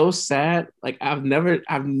 it's so sad. Like I've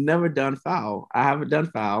never done fowl. I haven't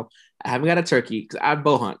done fowl. I haven't got a turkey because I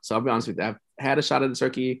bow hunt. So I'll be honest with you. I've had a shot at the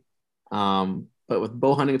turkey. But with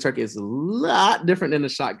bow hunting a turkey, it's a lot different than a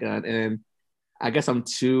shotgun. And I guess I'm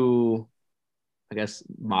too,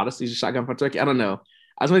 modest to use a shotgun for a turkey. I don't know.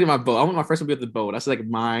 I just want to get my bow. I want my first one to be with the bow. That's like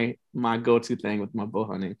my go-to thing with my bow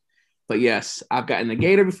hunting. But yes, I've gotten a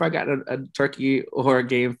gator before I got a turkey or a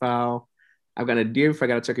game fowl. I've got a deer before I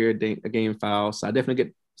got a turkey or a game fowl. So I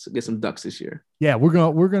definitely get some ducks this year. Yeah,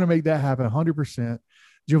 we're gonna make that happen 100%.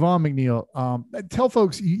 Jovan McNeil, tell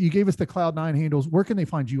folks you gave us the Cloud9 handles. Where can they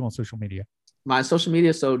find you on social media? My social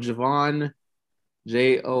media, so Jovan,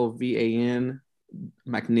 Jovan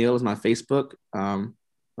McNeil is my Facebook.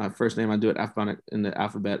 My first name, I do it in the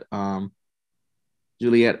alphabet.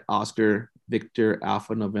 Juliet, Oscar, Victor,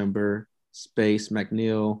 Alpha, November, Space,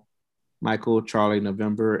 McNeil, Michael, Charlie,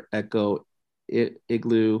 November, Echo,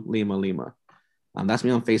 Igloo, Lima. That's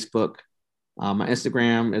me on Facebook. My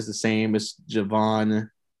Instagram is the same. It's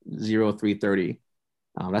Jovan0330.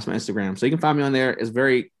 That's my Instagram. So you can find me on there.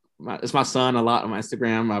 It's my son a lot on my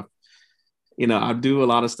Instagram. I do a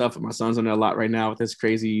lot of stuff with my son's on there a lot right now with his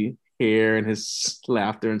crazy hair and his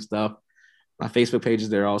laughter and stuff. My Facebook page is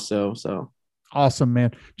there also. So awesome,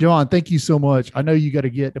 man. Jovan, thank you so much. I know you got to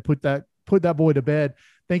get to put that boy to bed.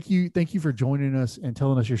 Thank you for joining us and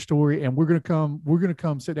telling us your story. And we're gonna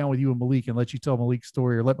come sit down with you and Malik and let you tell Malik's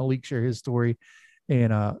story, or let Malik share his story.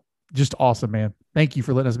 And just awesome, man. Thank you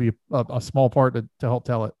for letting us be a small part to help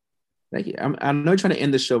tell it. Thank you. I know you're trying to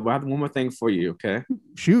end the show, but I have one more thing for you. Okay.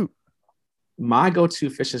 Shoot. My go-to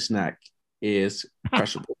fishing snack is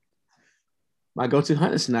Crushable. My go-to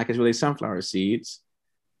hunting snack is really sunflower seeds.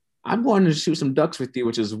 I'm going to shoot some ducks with you,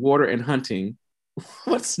 which is water and hunting.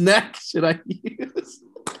 What snack should I use?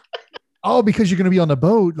 Oh, because you're going to be on the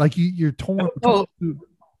boat. Like you're torn.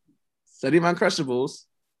 Studying my Crushables,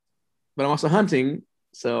 but I'm also hunting.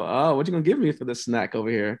 So, what you going to give me for this snack over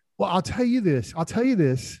here? Well, I'll tell you this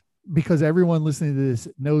because everyone listening to this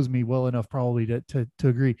knows me well enough probably to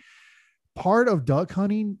agree. Part of duck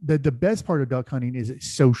hunting, the best part of duck hunting is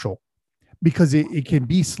it's social, because it can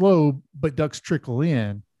be slow, but ducks trickle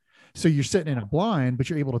in. So you're sitting in a blind, but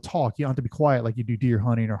you're able to talk. You don't have to be quiet like you do deer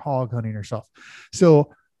hunting or hog hunting or stuff.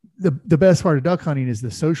 So the best part of duck hunting is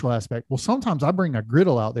the social aspect. Well, sometimes I bring a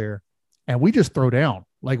griddle out there and we just throw down.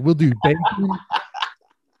 Like we'll do bacon.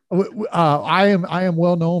 I am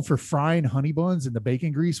well known for frying honey buns in the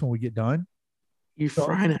bacon grease when we get done. You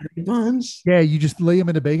frying honey buns? Yeah, you just lay them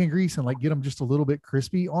in the bacon grease and like get them just a little bit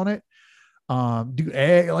crispy on it. Do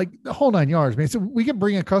egg, like the whole 9 yards, man. So we can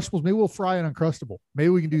bring Uncrustables. Maybe we'll fry an Uncrustable. Maybe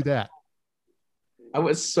we can do that. I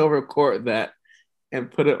would so record that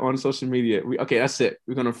and put it on social media. Okay, that's it.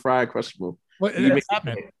 We're gonna fry Uncrustable. It's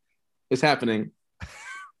happening. It's happening.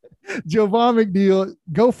 Jovan McNeil,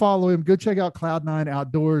 go follow him. Go check out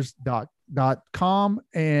cloud9outdoors.com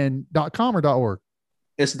and .com or .org.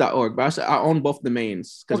 It's .org, but I own both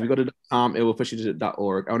domains because we go to .com, it will push you to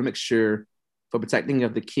 .org. I want to make sure, for protecting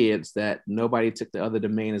of the kids, that nobody took the other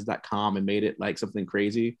domain as .com and made it like something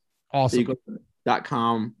crazy. Awesome. So you go to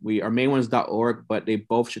 .com. Our main one is .org, but they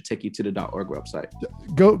both should take you to the .org website.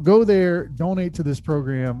 Go there, donate to this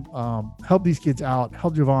program, help these kids out,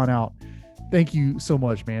 help Jovan out. Thank you so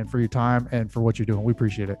much, man, for your time and for what you're doing. We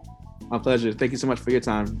appreciate it. My pleasure. Thank you so much for your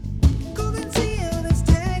time.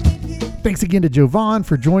 Thanks again to Jovan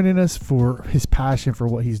for joining us, for his passion for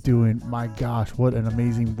what he's doing. My gosh, what an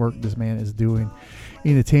amazing work this man is doing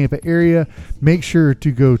in the Tampa area. Make sure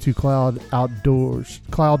to go to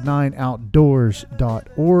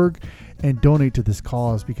cloud9outdoors.org and donate to this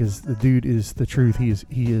cause, because the dude is the truth. He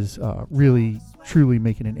is really, truly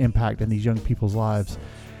making an impact in these young people's lives,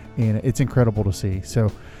 and it's incredible to see.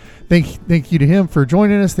 So thank you to him for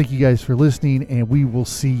joining us. Thank you guys for listening, and we will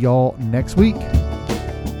see y'all next week.